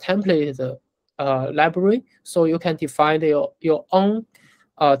is a template library, so you can define your own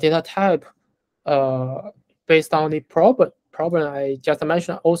data type based on the problem I just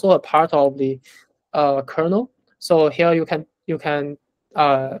mentioned, also a part of the kernel. So here you can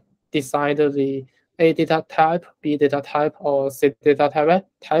decide the A data type, B data type, or C data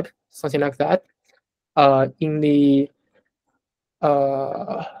type, something like that. In the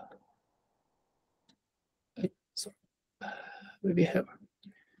maybe here.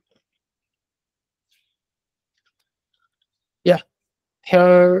 Yeah,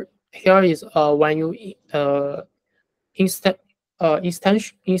 here is when you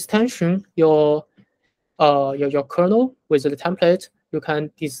instantiation your kernel with the template, you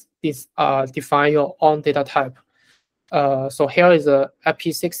can define your own data type. So here is a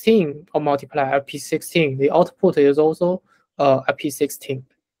IP16 or multiply IP16. The output is also IP16.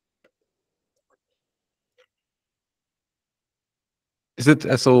 is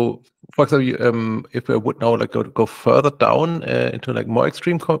it so? For example, if I would now like go further down into like more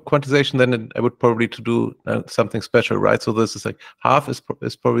extreme quantization, then I would probably to do something special, right? So this is like half is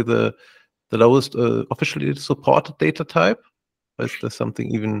probably the lowest officially supported data type. Or is there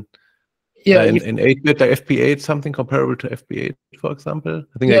something even in 8-bit, like FP8, something comparable to FP8, for example?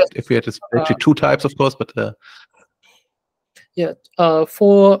 I think like FP8 is actually two types, of course, but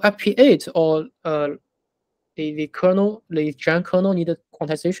for FP8 or the kernel, the Gen kernel needed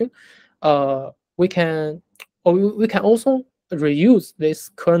quantization, we can also reuse this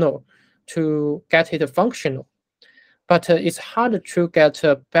kernel to get it functional. But it's hard to get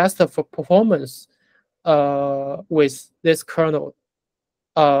best performance with this kernel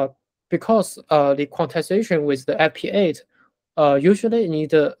because the quantization with the FP8 usually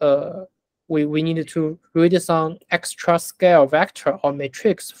need we need to read some extra scale vector or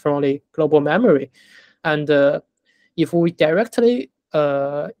matrix from the global memory. And if we directly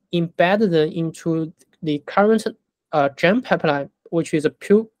embed them into the current gen pipeline, which is a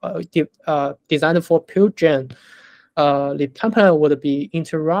pure designed for pure gen, the pipeline would be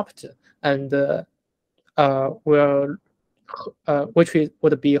interrupted and which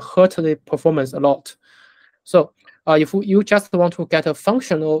would be hurt the performance a lot. So if you just want to get a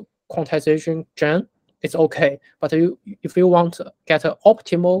functional quantization gen, it's okay. But if you want to get an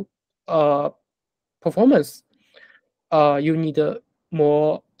optimal performance, you need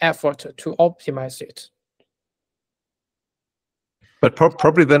more effort to optimize it. But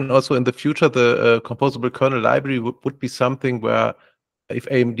probably then also in the future, the composable kernel library would be something where if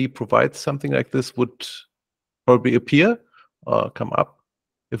AMD provides something like this, would probably appear or come up.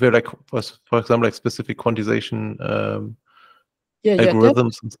 If we're like, for example, like specific quantization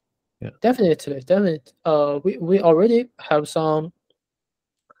algorithms. Definitely. We already have some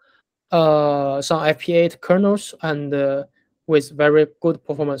FP8 kernels and with very good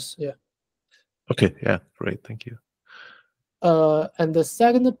performance. Yeah. Okay. Yeah. Great. Thank you. And the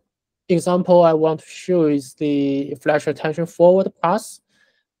second example I want to show is the flash attention forward pass.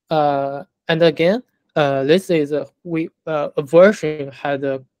 And again, this is a version had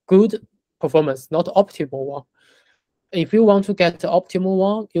a good performance, not optimal one. if you want to get the optimal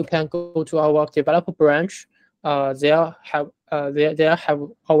one, you can go to our developer branch. They have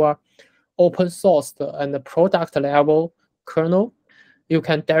our open sourced and product level kernel. You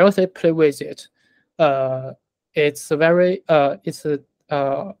can directly play with it. It's very it's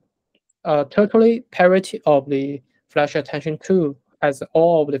totally parity of the flash attention 2, has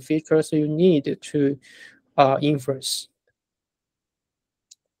all of the features you need to inference.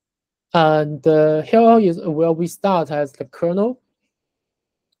 And here is where we start as the kernel.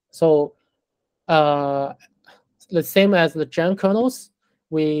 So the same as the Gen kernels,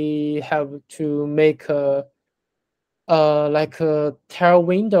 we have to make like tail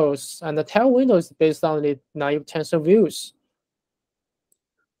windows, and the tail windows is based on the naive tensor views.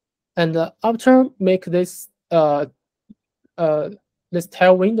 And after make this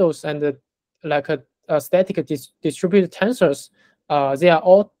tail windows and like static distributed tensors, they are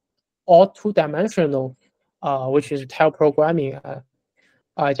all two-dimensional, which is tail programming.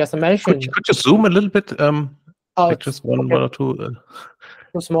 I just mentioned. Could you zoom a little bit? Like just one okay. or two.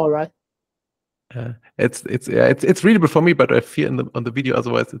 Too small, right? It's readable for me, but I fear on the video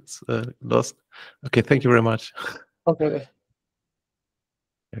otherwise it's lost. Okay, thank you very much. Okay.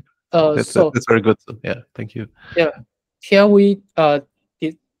 That's very good. So, yeah, thank you. Yeah, here we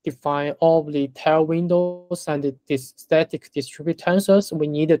define all the tail windows and the static distributed tensors we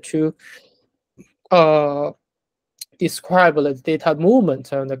need to describe the data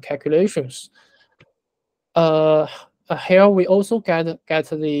movement and the calculations. Here we also get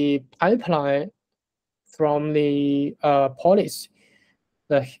the pipeline from the policy,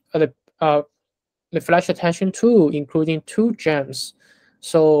 the flash attention 2, including 2 gems.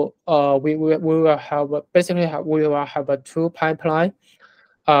 So we will have we will have a 2 pipeline,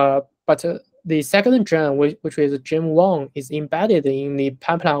 but the second gem, which is gem 1, is embedded in the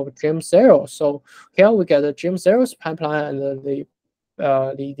pipeline of gem 0. So here we get the gem 0's pipeline and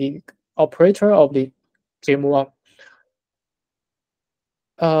the operator of the gem 1.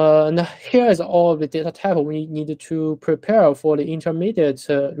 Now here is all the data type we need to prepare for the intermediate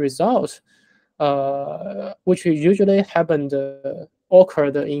result, which usually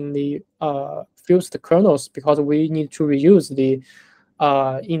occurred in the fused kernels, because we need to reuse the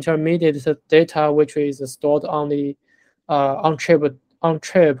intermediate data which is stored on the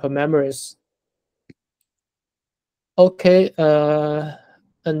on-chip memories. Okay,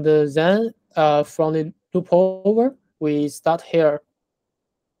 and then from the loop over, we start here.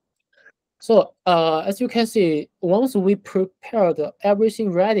 So as you can see, once we prepared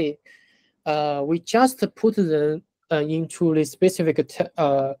everything ready, we just put them into the specific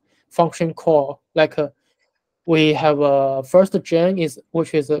function call. Like we have a first gen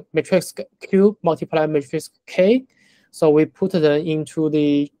which is a matrix Q multiply matrix K. So we put them into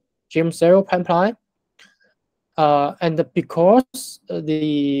the gem 0 pipeline. And because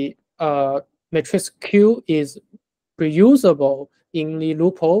the matrix Q is reusable in the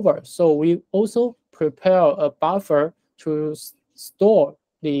loop over, so we also prepare a buffer to store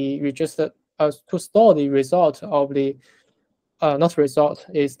the register to store the result of the not result,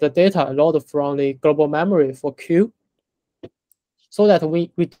 is the data loaded from the global memory for Q, so that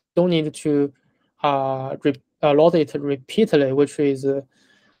we don't need to load it repeatedly, which is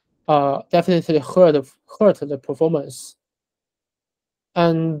definitely hurt the performance.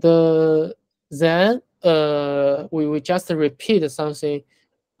 And then we just repeat something.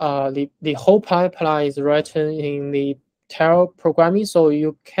 The whole pipeline is written in the tail programming, so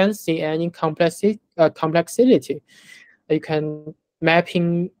you can't see any complexity. You can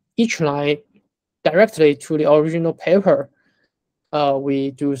mapping each line directly to the original paper.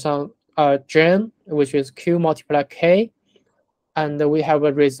 We do some gen, which is Q multiply K, and we have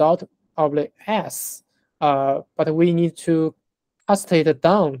a result of the S. But we need to cast it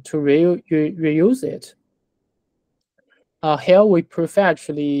down to reuse it. Here we prefetch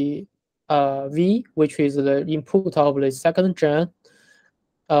the V, which is the input of the second gen.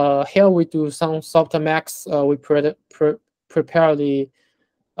 Here we do some softmax. We prepare the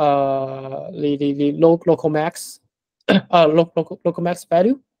local max local max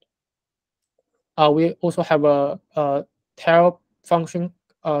value. We also have a tail function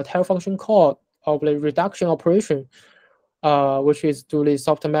call of the reduction operation, which is do the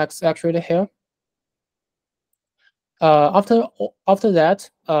softmax actually here. After that,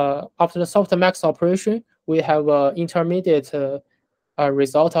 after the softmax operation, we have an intermediate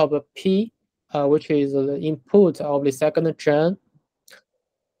result of a P, which is the input of the second gen.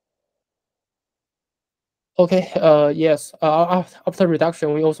 Okay, yes, after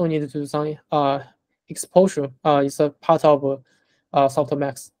reduction, we also need to do some exposure. It's a part of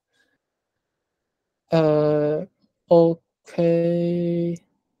softmax. Okay.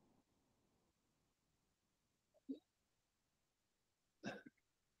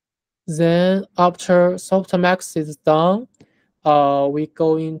 Then after softmax is done, we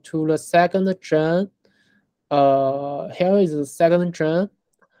go into the second gen. Here is the second gen.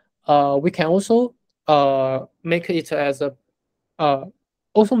 We can also make it as a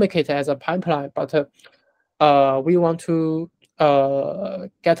pipeline, but we want to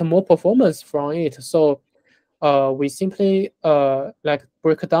get more performance from it. So we simply like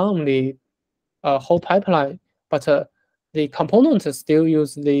break down the whole pipeline, but the components still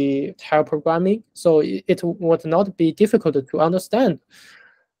use the tail programming, so it would not be difficult to understand.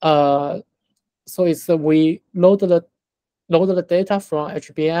 So it's we load the data from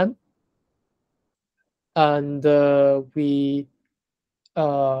HBM, and we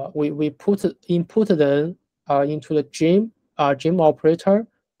input them into the gem operator,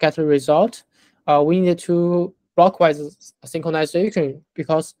 get the result. We need to blockwise synchronization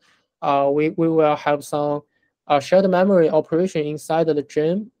because we will have some shared memory operation inside the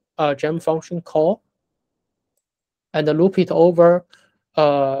gem function call, and loop it over,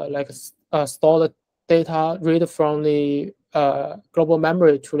 store the data, read from the global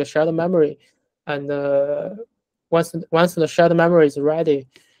memory to the shared memory, and once the shared memory is ready,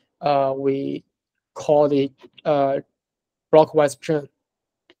 we call the blockwise gen.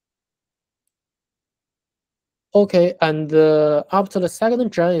 Okay, and after the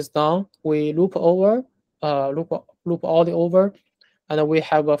second gen is done, we loop over, loop all the over, and we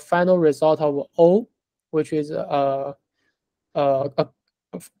have a final result of O, which is uh,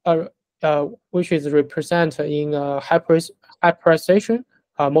 which is represented in hyperization,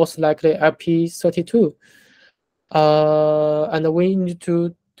 most likely IP32. And we need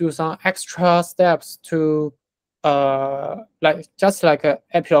to do some extra steps to just like an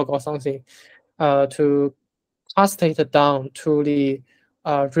epilogue or something, to cast it down to the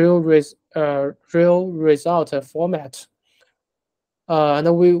real result format.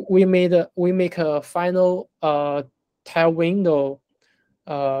 And we make a final tile window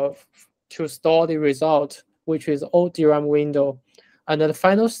to store the result, which is old DRAM window. And the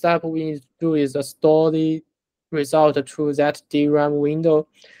final step we need to do is store the result to that DRAM window,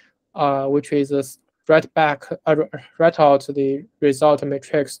 which is write out the result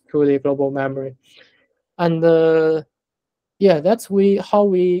matrix to the global memory. And yeah, that's how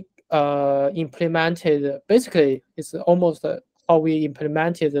we implemented. Basically, it's almost how we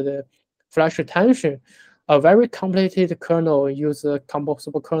implemented the flash retention. A very complicated kernel use a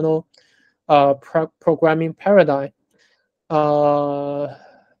composable kernel programming paradigm. The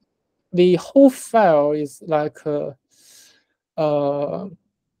whole file is like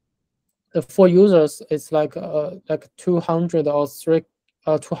for users, it's like 200 or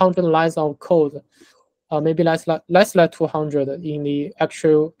 200 lines of code, maybe less like 200 in the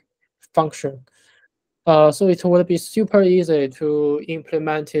actual function. So it would be super easy to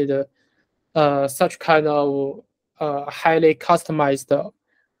implement it, such kind of highly customized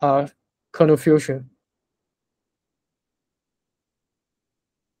kernel fusion.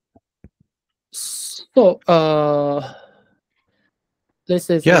 So this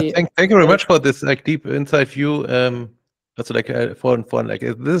is thank you very much for this like deep inside view. Also like for like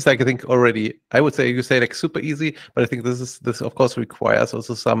this is like I think already I would say you say like super easy, but I think this of course requires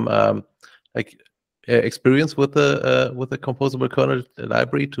also some like experience with the composable kernel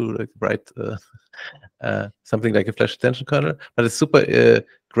library to like write something like a flash extension kernel. But it's super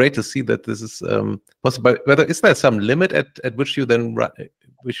great to see that this is possible. Whether is there some limit at which you then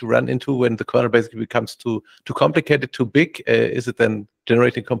run into when the kernel basically becomes too complicated, too big? Is it then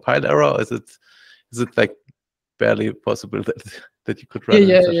generating compile error, or is it like barely possible that you could run?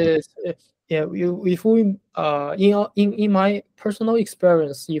 If we in my personal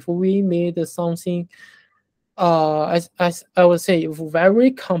experience, if we made something as I would say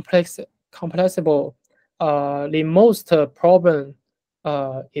very compressible, the most problem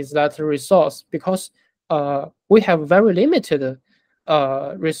is that resource, because we have very limited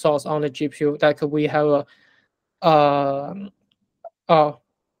resource on the GPU. Like we have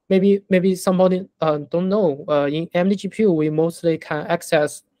maybe somebody don't know, in AMD GPU we mostly can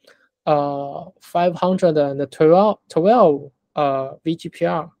access 512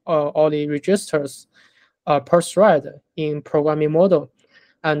 VGPR, all the registers per thread in programming model,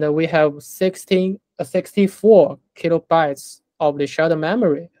 and we have 64 kilobytes of the shared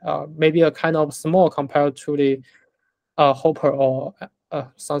memory, maybe a kind of small compared to the Hopper or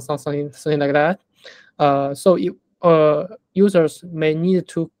something like that. So users may need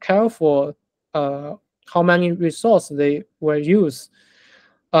to care for how many resources they will use,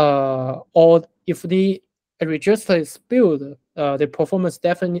 or if the register is built, the performance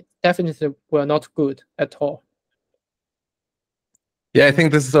definitely were not good at all. Yeah, I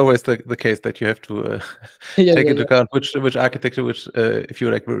think this is always the case that you have to take into account which architecture, if you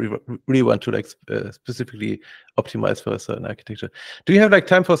like really want to like specifically optimize for a certain architecture. Do you have like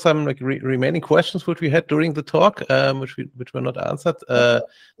time for some like remaining questions which we had during the talk, which were not answered? It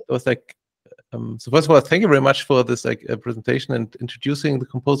was like so first of all, thank you very much for this like presentation and introducing the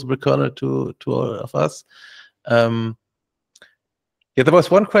composable kernel to all of us. Yeah, there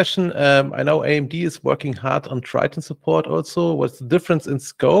was one question. I know AMD is working hard on Triton support also. What's the difference in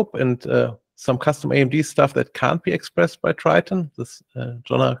scope and some custom AMD stuff that can't be expressed by Triton? This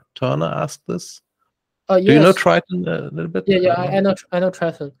Jonah Turner asked this. Yes. Do you know Triton a little bit? Yeah, I know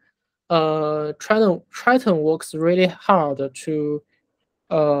Triton. Triton works really hard to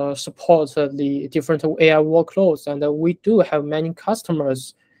support the different AI workloads, and we do have many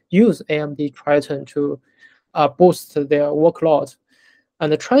customers use AMD Triton to boost their workload.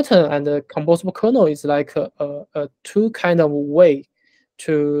 And the Triton and the composable kernel is like a two kind of way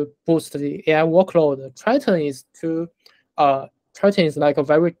to boost the AI workload. Triton is like a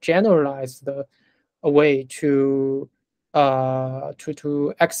very generalized way to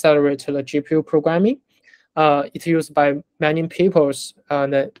accelerate the GPU programming. It's used by many people,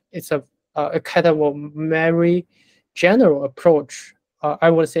 and it's a kind of a very general approach.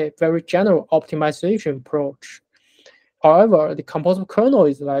 I would say very general optimization approach. However, the composable kernel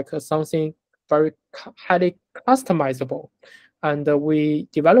is like something very highly customizable, and we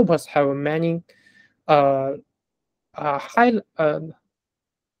developers have many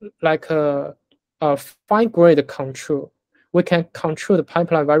fine-grained control. We can control the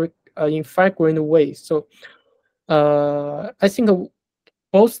pipeline very in fine-grained way. So I think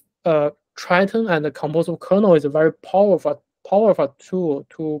both Triton and the composable kernel is a very powerful tool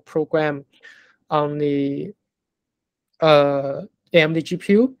to program on the AMD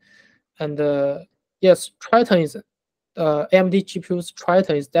GPU, and yes, Triton is AMD GPU's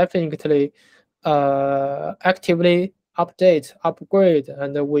Triton is definitely actively upgrade,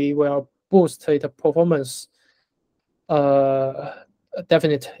 and we will boost its performance.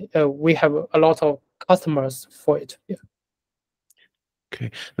 Definitely, we have a lot of customers for it. Yeah.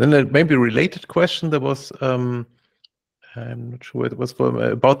 Okay, then maybe a related question. There was I'm not sure what it was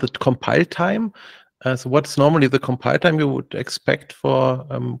about the compile time. So what's normally the compile time you would expect for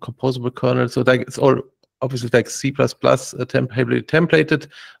composable kernel? So like it's all obviously like C++ heavily templated,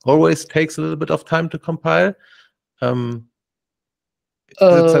 always takes a little bit of time to compile.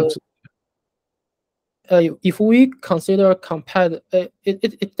 If we consider compile,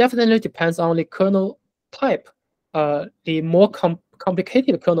 it definitely depends on the kernel type. The more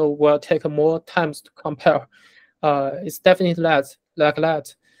complicated kernel will take more times to compile. It's definitely like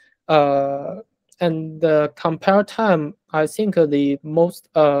that. And the compare time, I think the most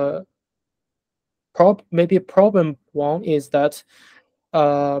problem one is that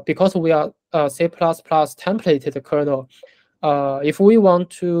because we are C++ templated kernel, if we want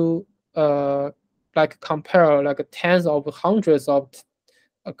to like compare like tens of hundreds of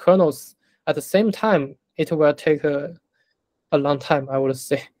kernels at the same time, it will take a long time, I would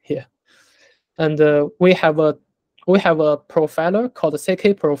say here. And we have a profiler called the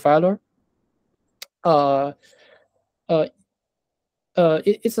CK profiler.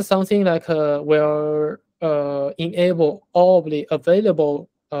 It's something like will enable all of the available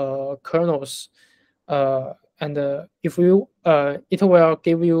kernels, and if you it will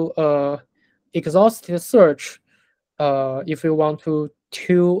give you exhaustive search if you want to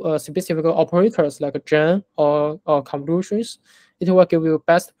specific operators like gen or convolutions. It will give you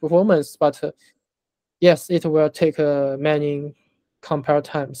best performance, but yes, it will take many compare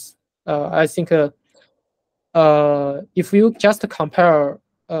times. I think if you just compare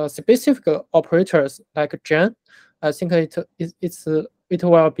specific operators like gen, I think it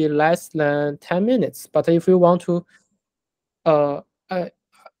will be less than 10 minutes. But if you want to,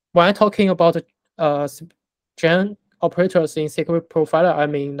 when talking about gen operators in secret profiler, I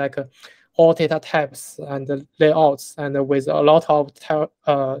mean like all data types and layouts and with a lot of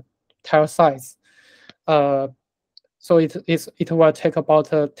tile size. So it will take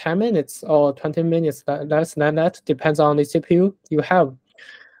about 10 minutes or 20 minutes, less than that, depends on the CPU you have.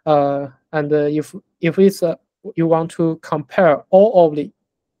 And if it's you want to compare all of the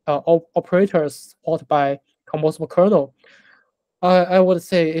operators supported by composable kernel, I would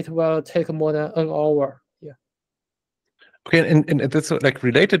say it will take more than an hour. Yeah. Okay, and that's like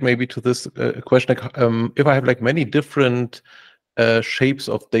related maybe to this question. Like, if I have like many different shapes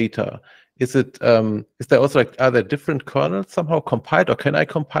of data, is there also like, are there different kernels somehow compiled, or can I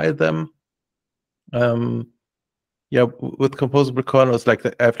compile them? Yeah, with composable kernels, like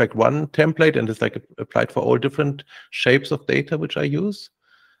I have like one template and it's like applied for all different shapes of data which I use.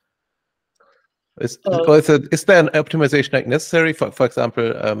 Is there an optimization like necessary? For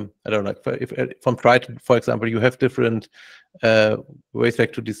example, I don't know, if from Triton, for example, you have different ways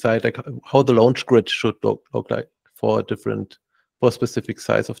like to decide like how the launch grid should look like for a specific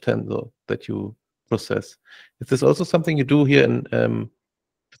size of tensor that you process. Is this also something you do here in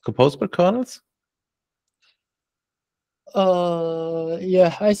composable kernels?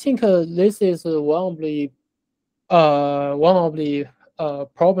 Yeah, I think this is one of the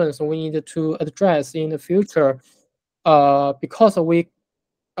problems we need to address in the future, because we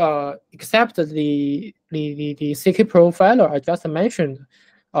except the CK profiler I just mentioned.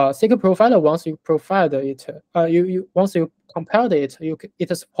 CK profiler, once you provide it, once you compile it,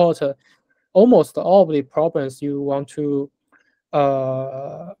 it supports almost all of the problems you want to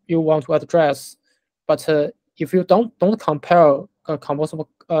address. But if you don't compare a composable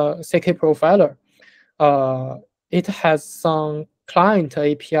CK profiler, it has some client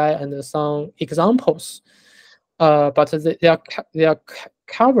API and some examples, but their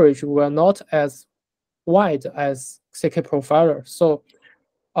coverage were not as wide as CK profiler. So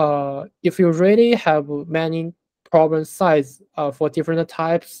if you really have many problem size for different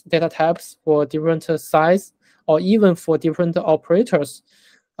data types, for different size, or even for different operators,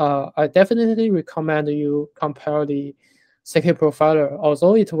 I definitely recommend you compare the CK profiler,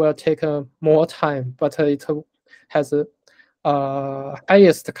 although it will take more time, but it has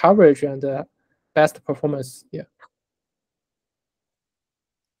highest coverage and best performance. Yeah.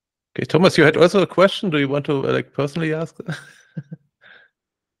 Okay, Thomas, you had also a question. Do you want to like personally ask?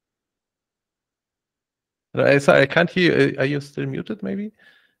 I can't hear you. Are you still muted? Maybe.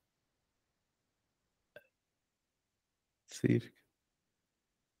 Let's see.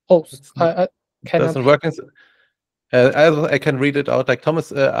 Oh, I cannot. Doesn't work. I can read it out. Like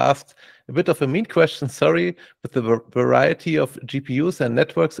Thomas asked a bit of a mean question, sorry, with the variety of GPUs and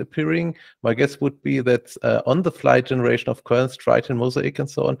networks appearing, my guess would be that on-the-fly generation of kernels, Triton, Mosaic, and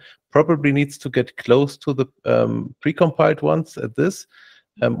so on, probably needs to get close to the precompiled ones at this.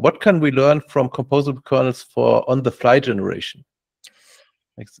 What can we learn from composable kernels for on-the-fly generation?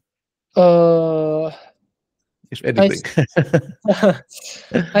 Thanks. If anything.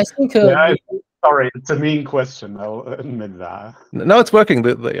 I think sorry, it's a mean question. I'll admit that. No, it's working.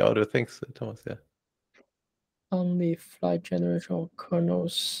 The audio. Thanks, Thomas. Yeah. On the fly generation of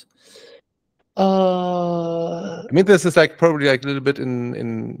kernels. I mean, this is like probably like a little bit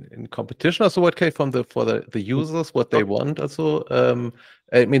in competition also. What for the users, what they want also.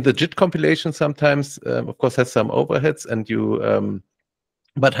 I mean, the JIT compilation sometimes, of course, has some overheads, and you,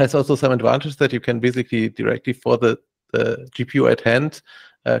 but has also some advantage that you can basically directly for the GPU at hand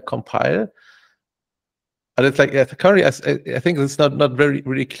compile. But it's like currently, I think it's not very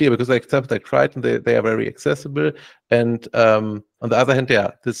really clear because like stuff like Triton, they are very accessible, and on the other hand,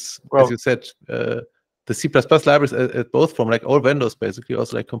 yeah, this as you said, the C++ libraries, both from like all vendors basically,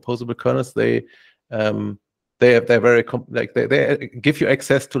 also like composable kernels, they're very they give you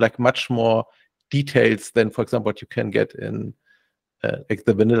access to like much more details than, for example, what you can get in like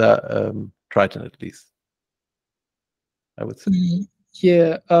the vanilla Triton, at least, I would say.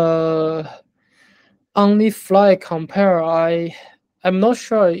 Yeah. Only fly compare, I'm not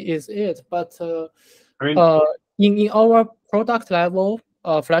sure is it, but I mean, in our product level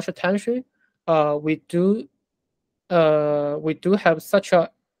flash attention, we do have such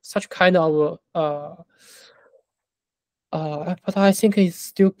kind of but I think it's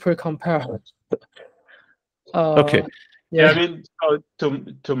still pre-compare. Okay. Yeah, I mean,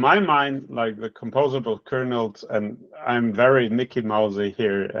 to my mind, like the composable kernels, and I'm very Mickey Mousey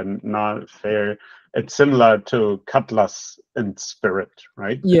here and not fair. It's similar to Cutlass in spirit,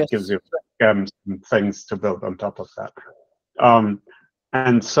 right? Yes. It gives you and things to build on top of that.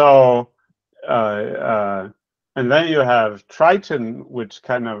 And so, and then you have Triton, which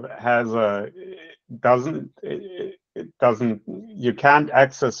kind of has it doesn't, you can't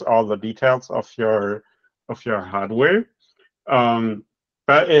access all the details of your hardware.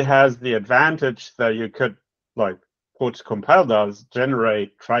 But it has the advantage that you could, like what compile does,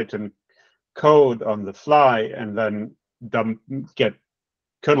 generate Triton code on the fly and then get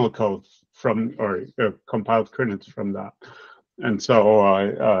kernel code from, or compiled kernels from that. And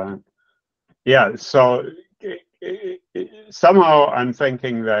so, yeah, so somehow I'm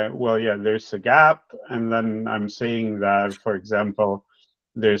thinking that, well, yeah, there's a gap. And then I'm seeing that, for example,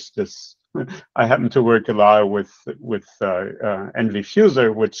 there's this, I happen to work a lot with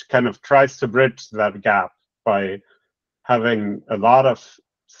NVFuser, which kind of tries to bridge that gap by having a lot of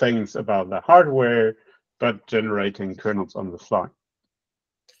things about the hardware, but generating kernels on the fly.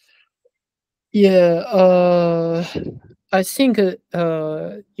 Yeah, I think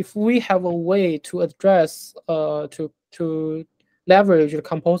if we have a way to address to leverage the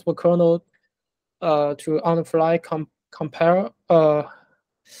composable kernel to on the fly compare,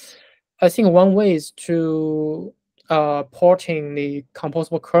 I think one way is to porting the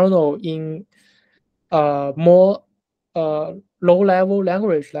composable kernel in more low-level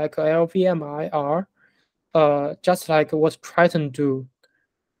language like LVM IR, just like what Triton do.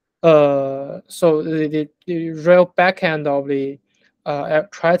 So the real backend of the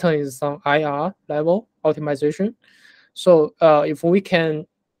Triton is on IR level optimization. So if we can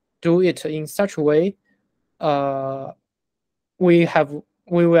do it in such a way, we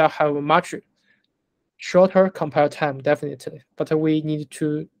will have a much shorter compile time, definitely. But we need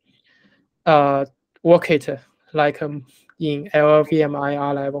to work it like in LLVM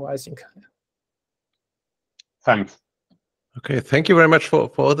IR level, I think. Thanks. Okay, thank you very much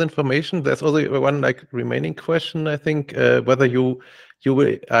for all the information. There's also one like remaining question, I think, whether you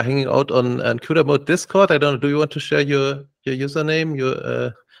are hanging out on CUDA mode Discord. I don't know. Do you want to share your username?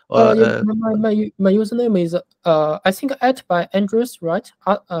 My username is I think @ Andrews, right?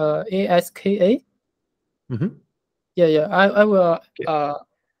 ASKA. Mm-hmm. Yeah. I will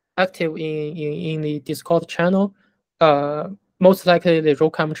active in the Discord channel. Most likely the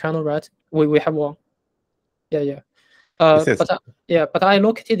ROCm channel, right? We have one. Yeah. But I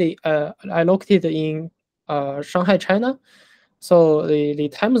located in Shanghai, China. So the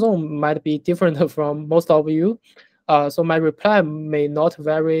time zone might be different from most of you. So my reply may not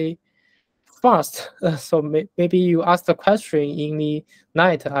very fast. So maybe you ask the question in the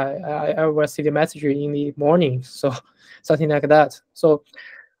night. I will see the message in the morning. So something like that. So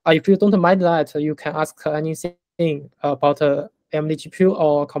if you don't mind that, you can ask anything about AMD GPU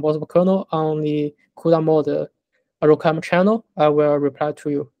or composable kernel on the CUDA mode ROCm channel. I will reply to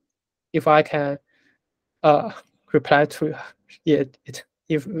you if I can reply to it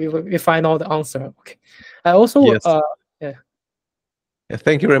if I know the answer. Okay. I also yes. Yeah.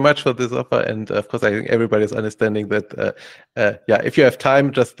 Thank you very much for this offer, and of course, I think everybody's understanding that. If you have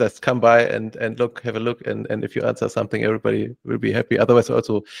time, just come by and have a look, and if you answer something, everybody will be happy. Otherwise,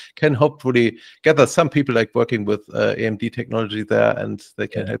 also can hopefully gather some people like working with AMD technology there, and they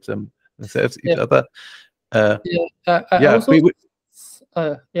can help themselves each other. I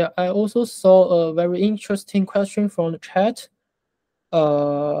also saw a very interesting question from the chat.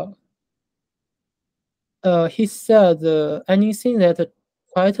 He said anything that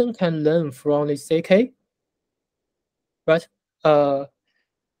Python can learn from the CK, right?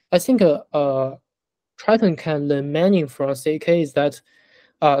 I think Triton can learn many from CK. Is that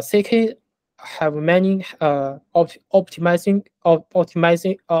CK have many optimization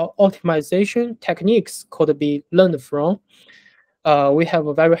techniques could be learned from. We have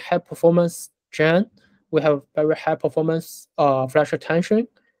a very high performance gen. We have very high performance flash attention,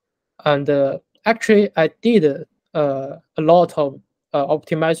 and actually I did a lot of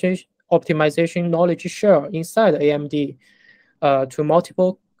optimization knowledge share inside AMD to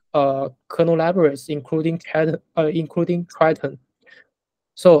multiple kernel libraries, including Triton.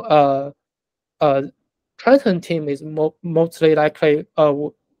 So Triton team is mostly likely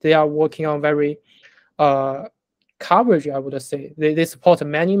they are working on very coverage, I would say. They support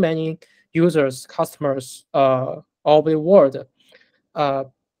many users, customers all over the world.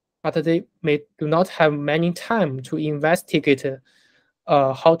 But they do not have many time to investigate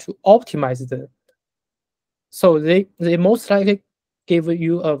how to optimize them. So they most likely give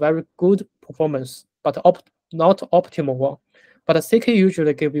you a very good performance, but not optimal one. But CK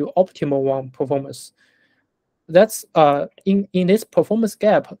usually give you optimal one performance. That's in this performance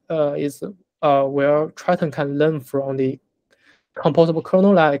gap is where Triton can learn from the composable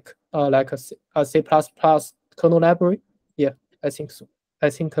kernel like a C++ kernel library. Yeah, I think so. I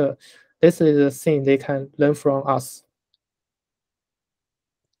think this is the thing they can learn from us.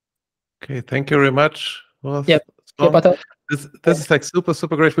 Okay, thank you very much. But this is like super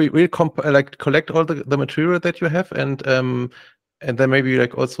great. We collect all the material that you have, and then maybe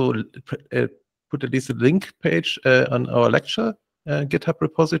like also put at least a link page on our lecture GitHub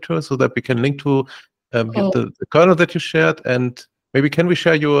repository so that we can link to the kernel that you shared, and maybe can we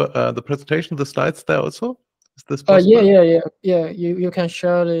share your the presentation, the slides there also? Is this possible? Yeah. You can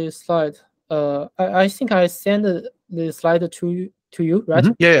share the slide. I think I sent the slide to you, right?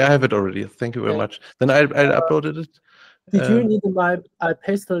 Mm-hmm. Yeah, I have it already. Thank you very much. Then I uploaded it. Did you need I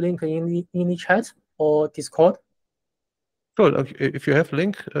paste the link in the chat or Discord? Sure. If you have a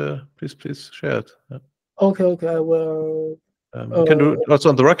link, please share it. Yeah. Okay. I will We can do it also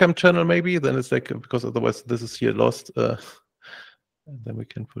on the ROCm channel, maybe. Then it's like, because otherwise this is here lost. And then we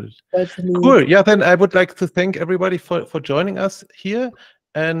can put it. Cool. Yeah. Then I would like to thank everybody for joining us here.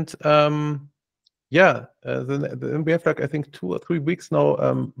 And yeah, then we have like, I think 2 or 3 weeks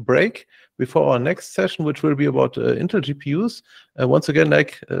now break before our next session, which will be about Intel GPUs. Once again,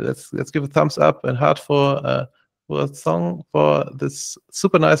 like let's give a thumbs up and heart for Song for this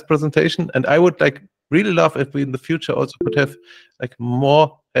super nice presentation. And I would like really love if we in the future also could have like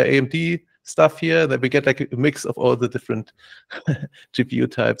more AMD stuff here, that we get like a mix of all the different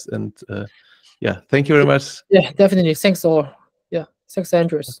GPU types. And yeah, thank you very much. Yeah, definitely. Thanks all. Yeah, thanks,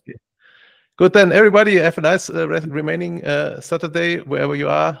 Andrews. Okay. Good then, everybody. Have a nice remaining Saturday wherever you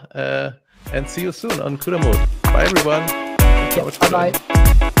are, and see you soon on CUDA Mode. Bye, everyone. Yeah,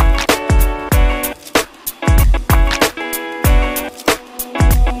 bye-bye.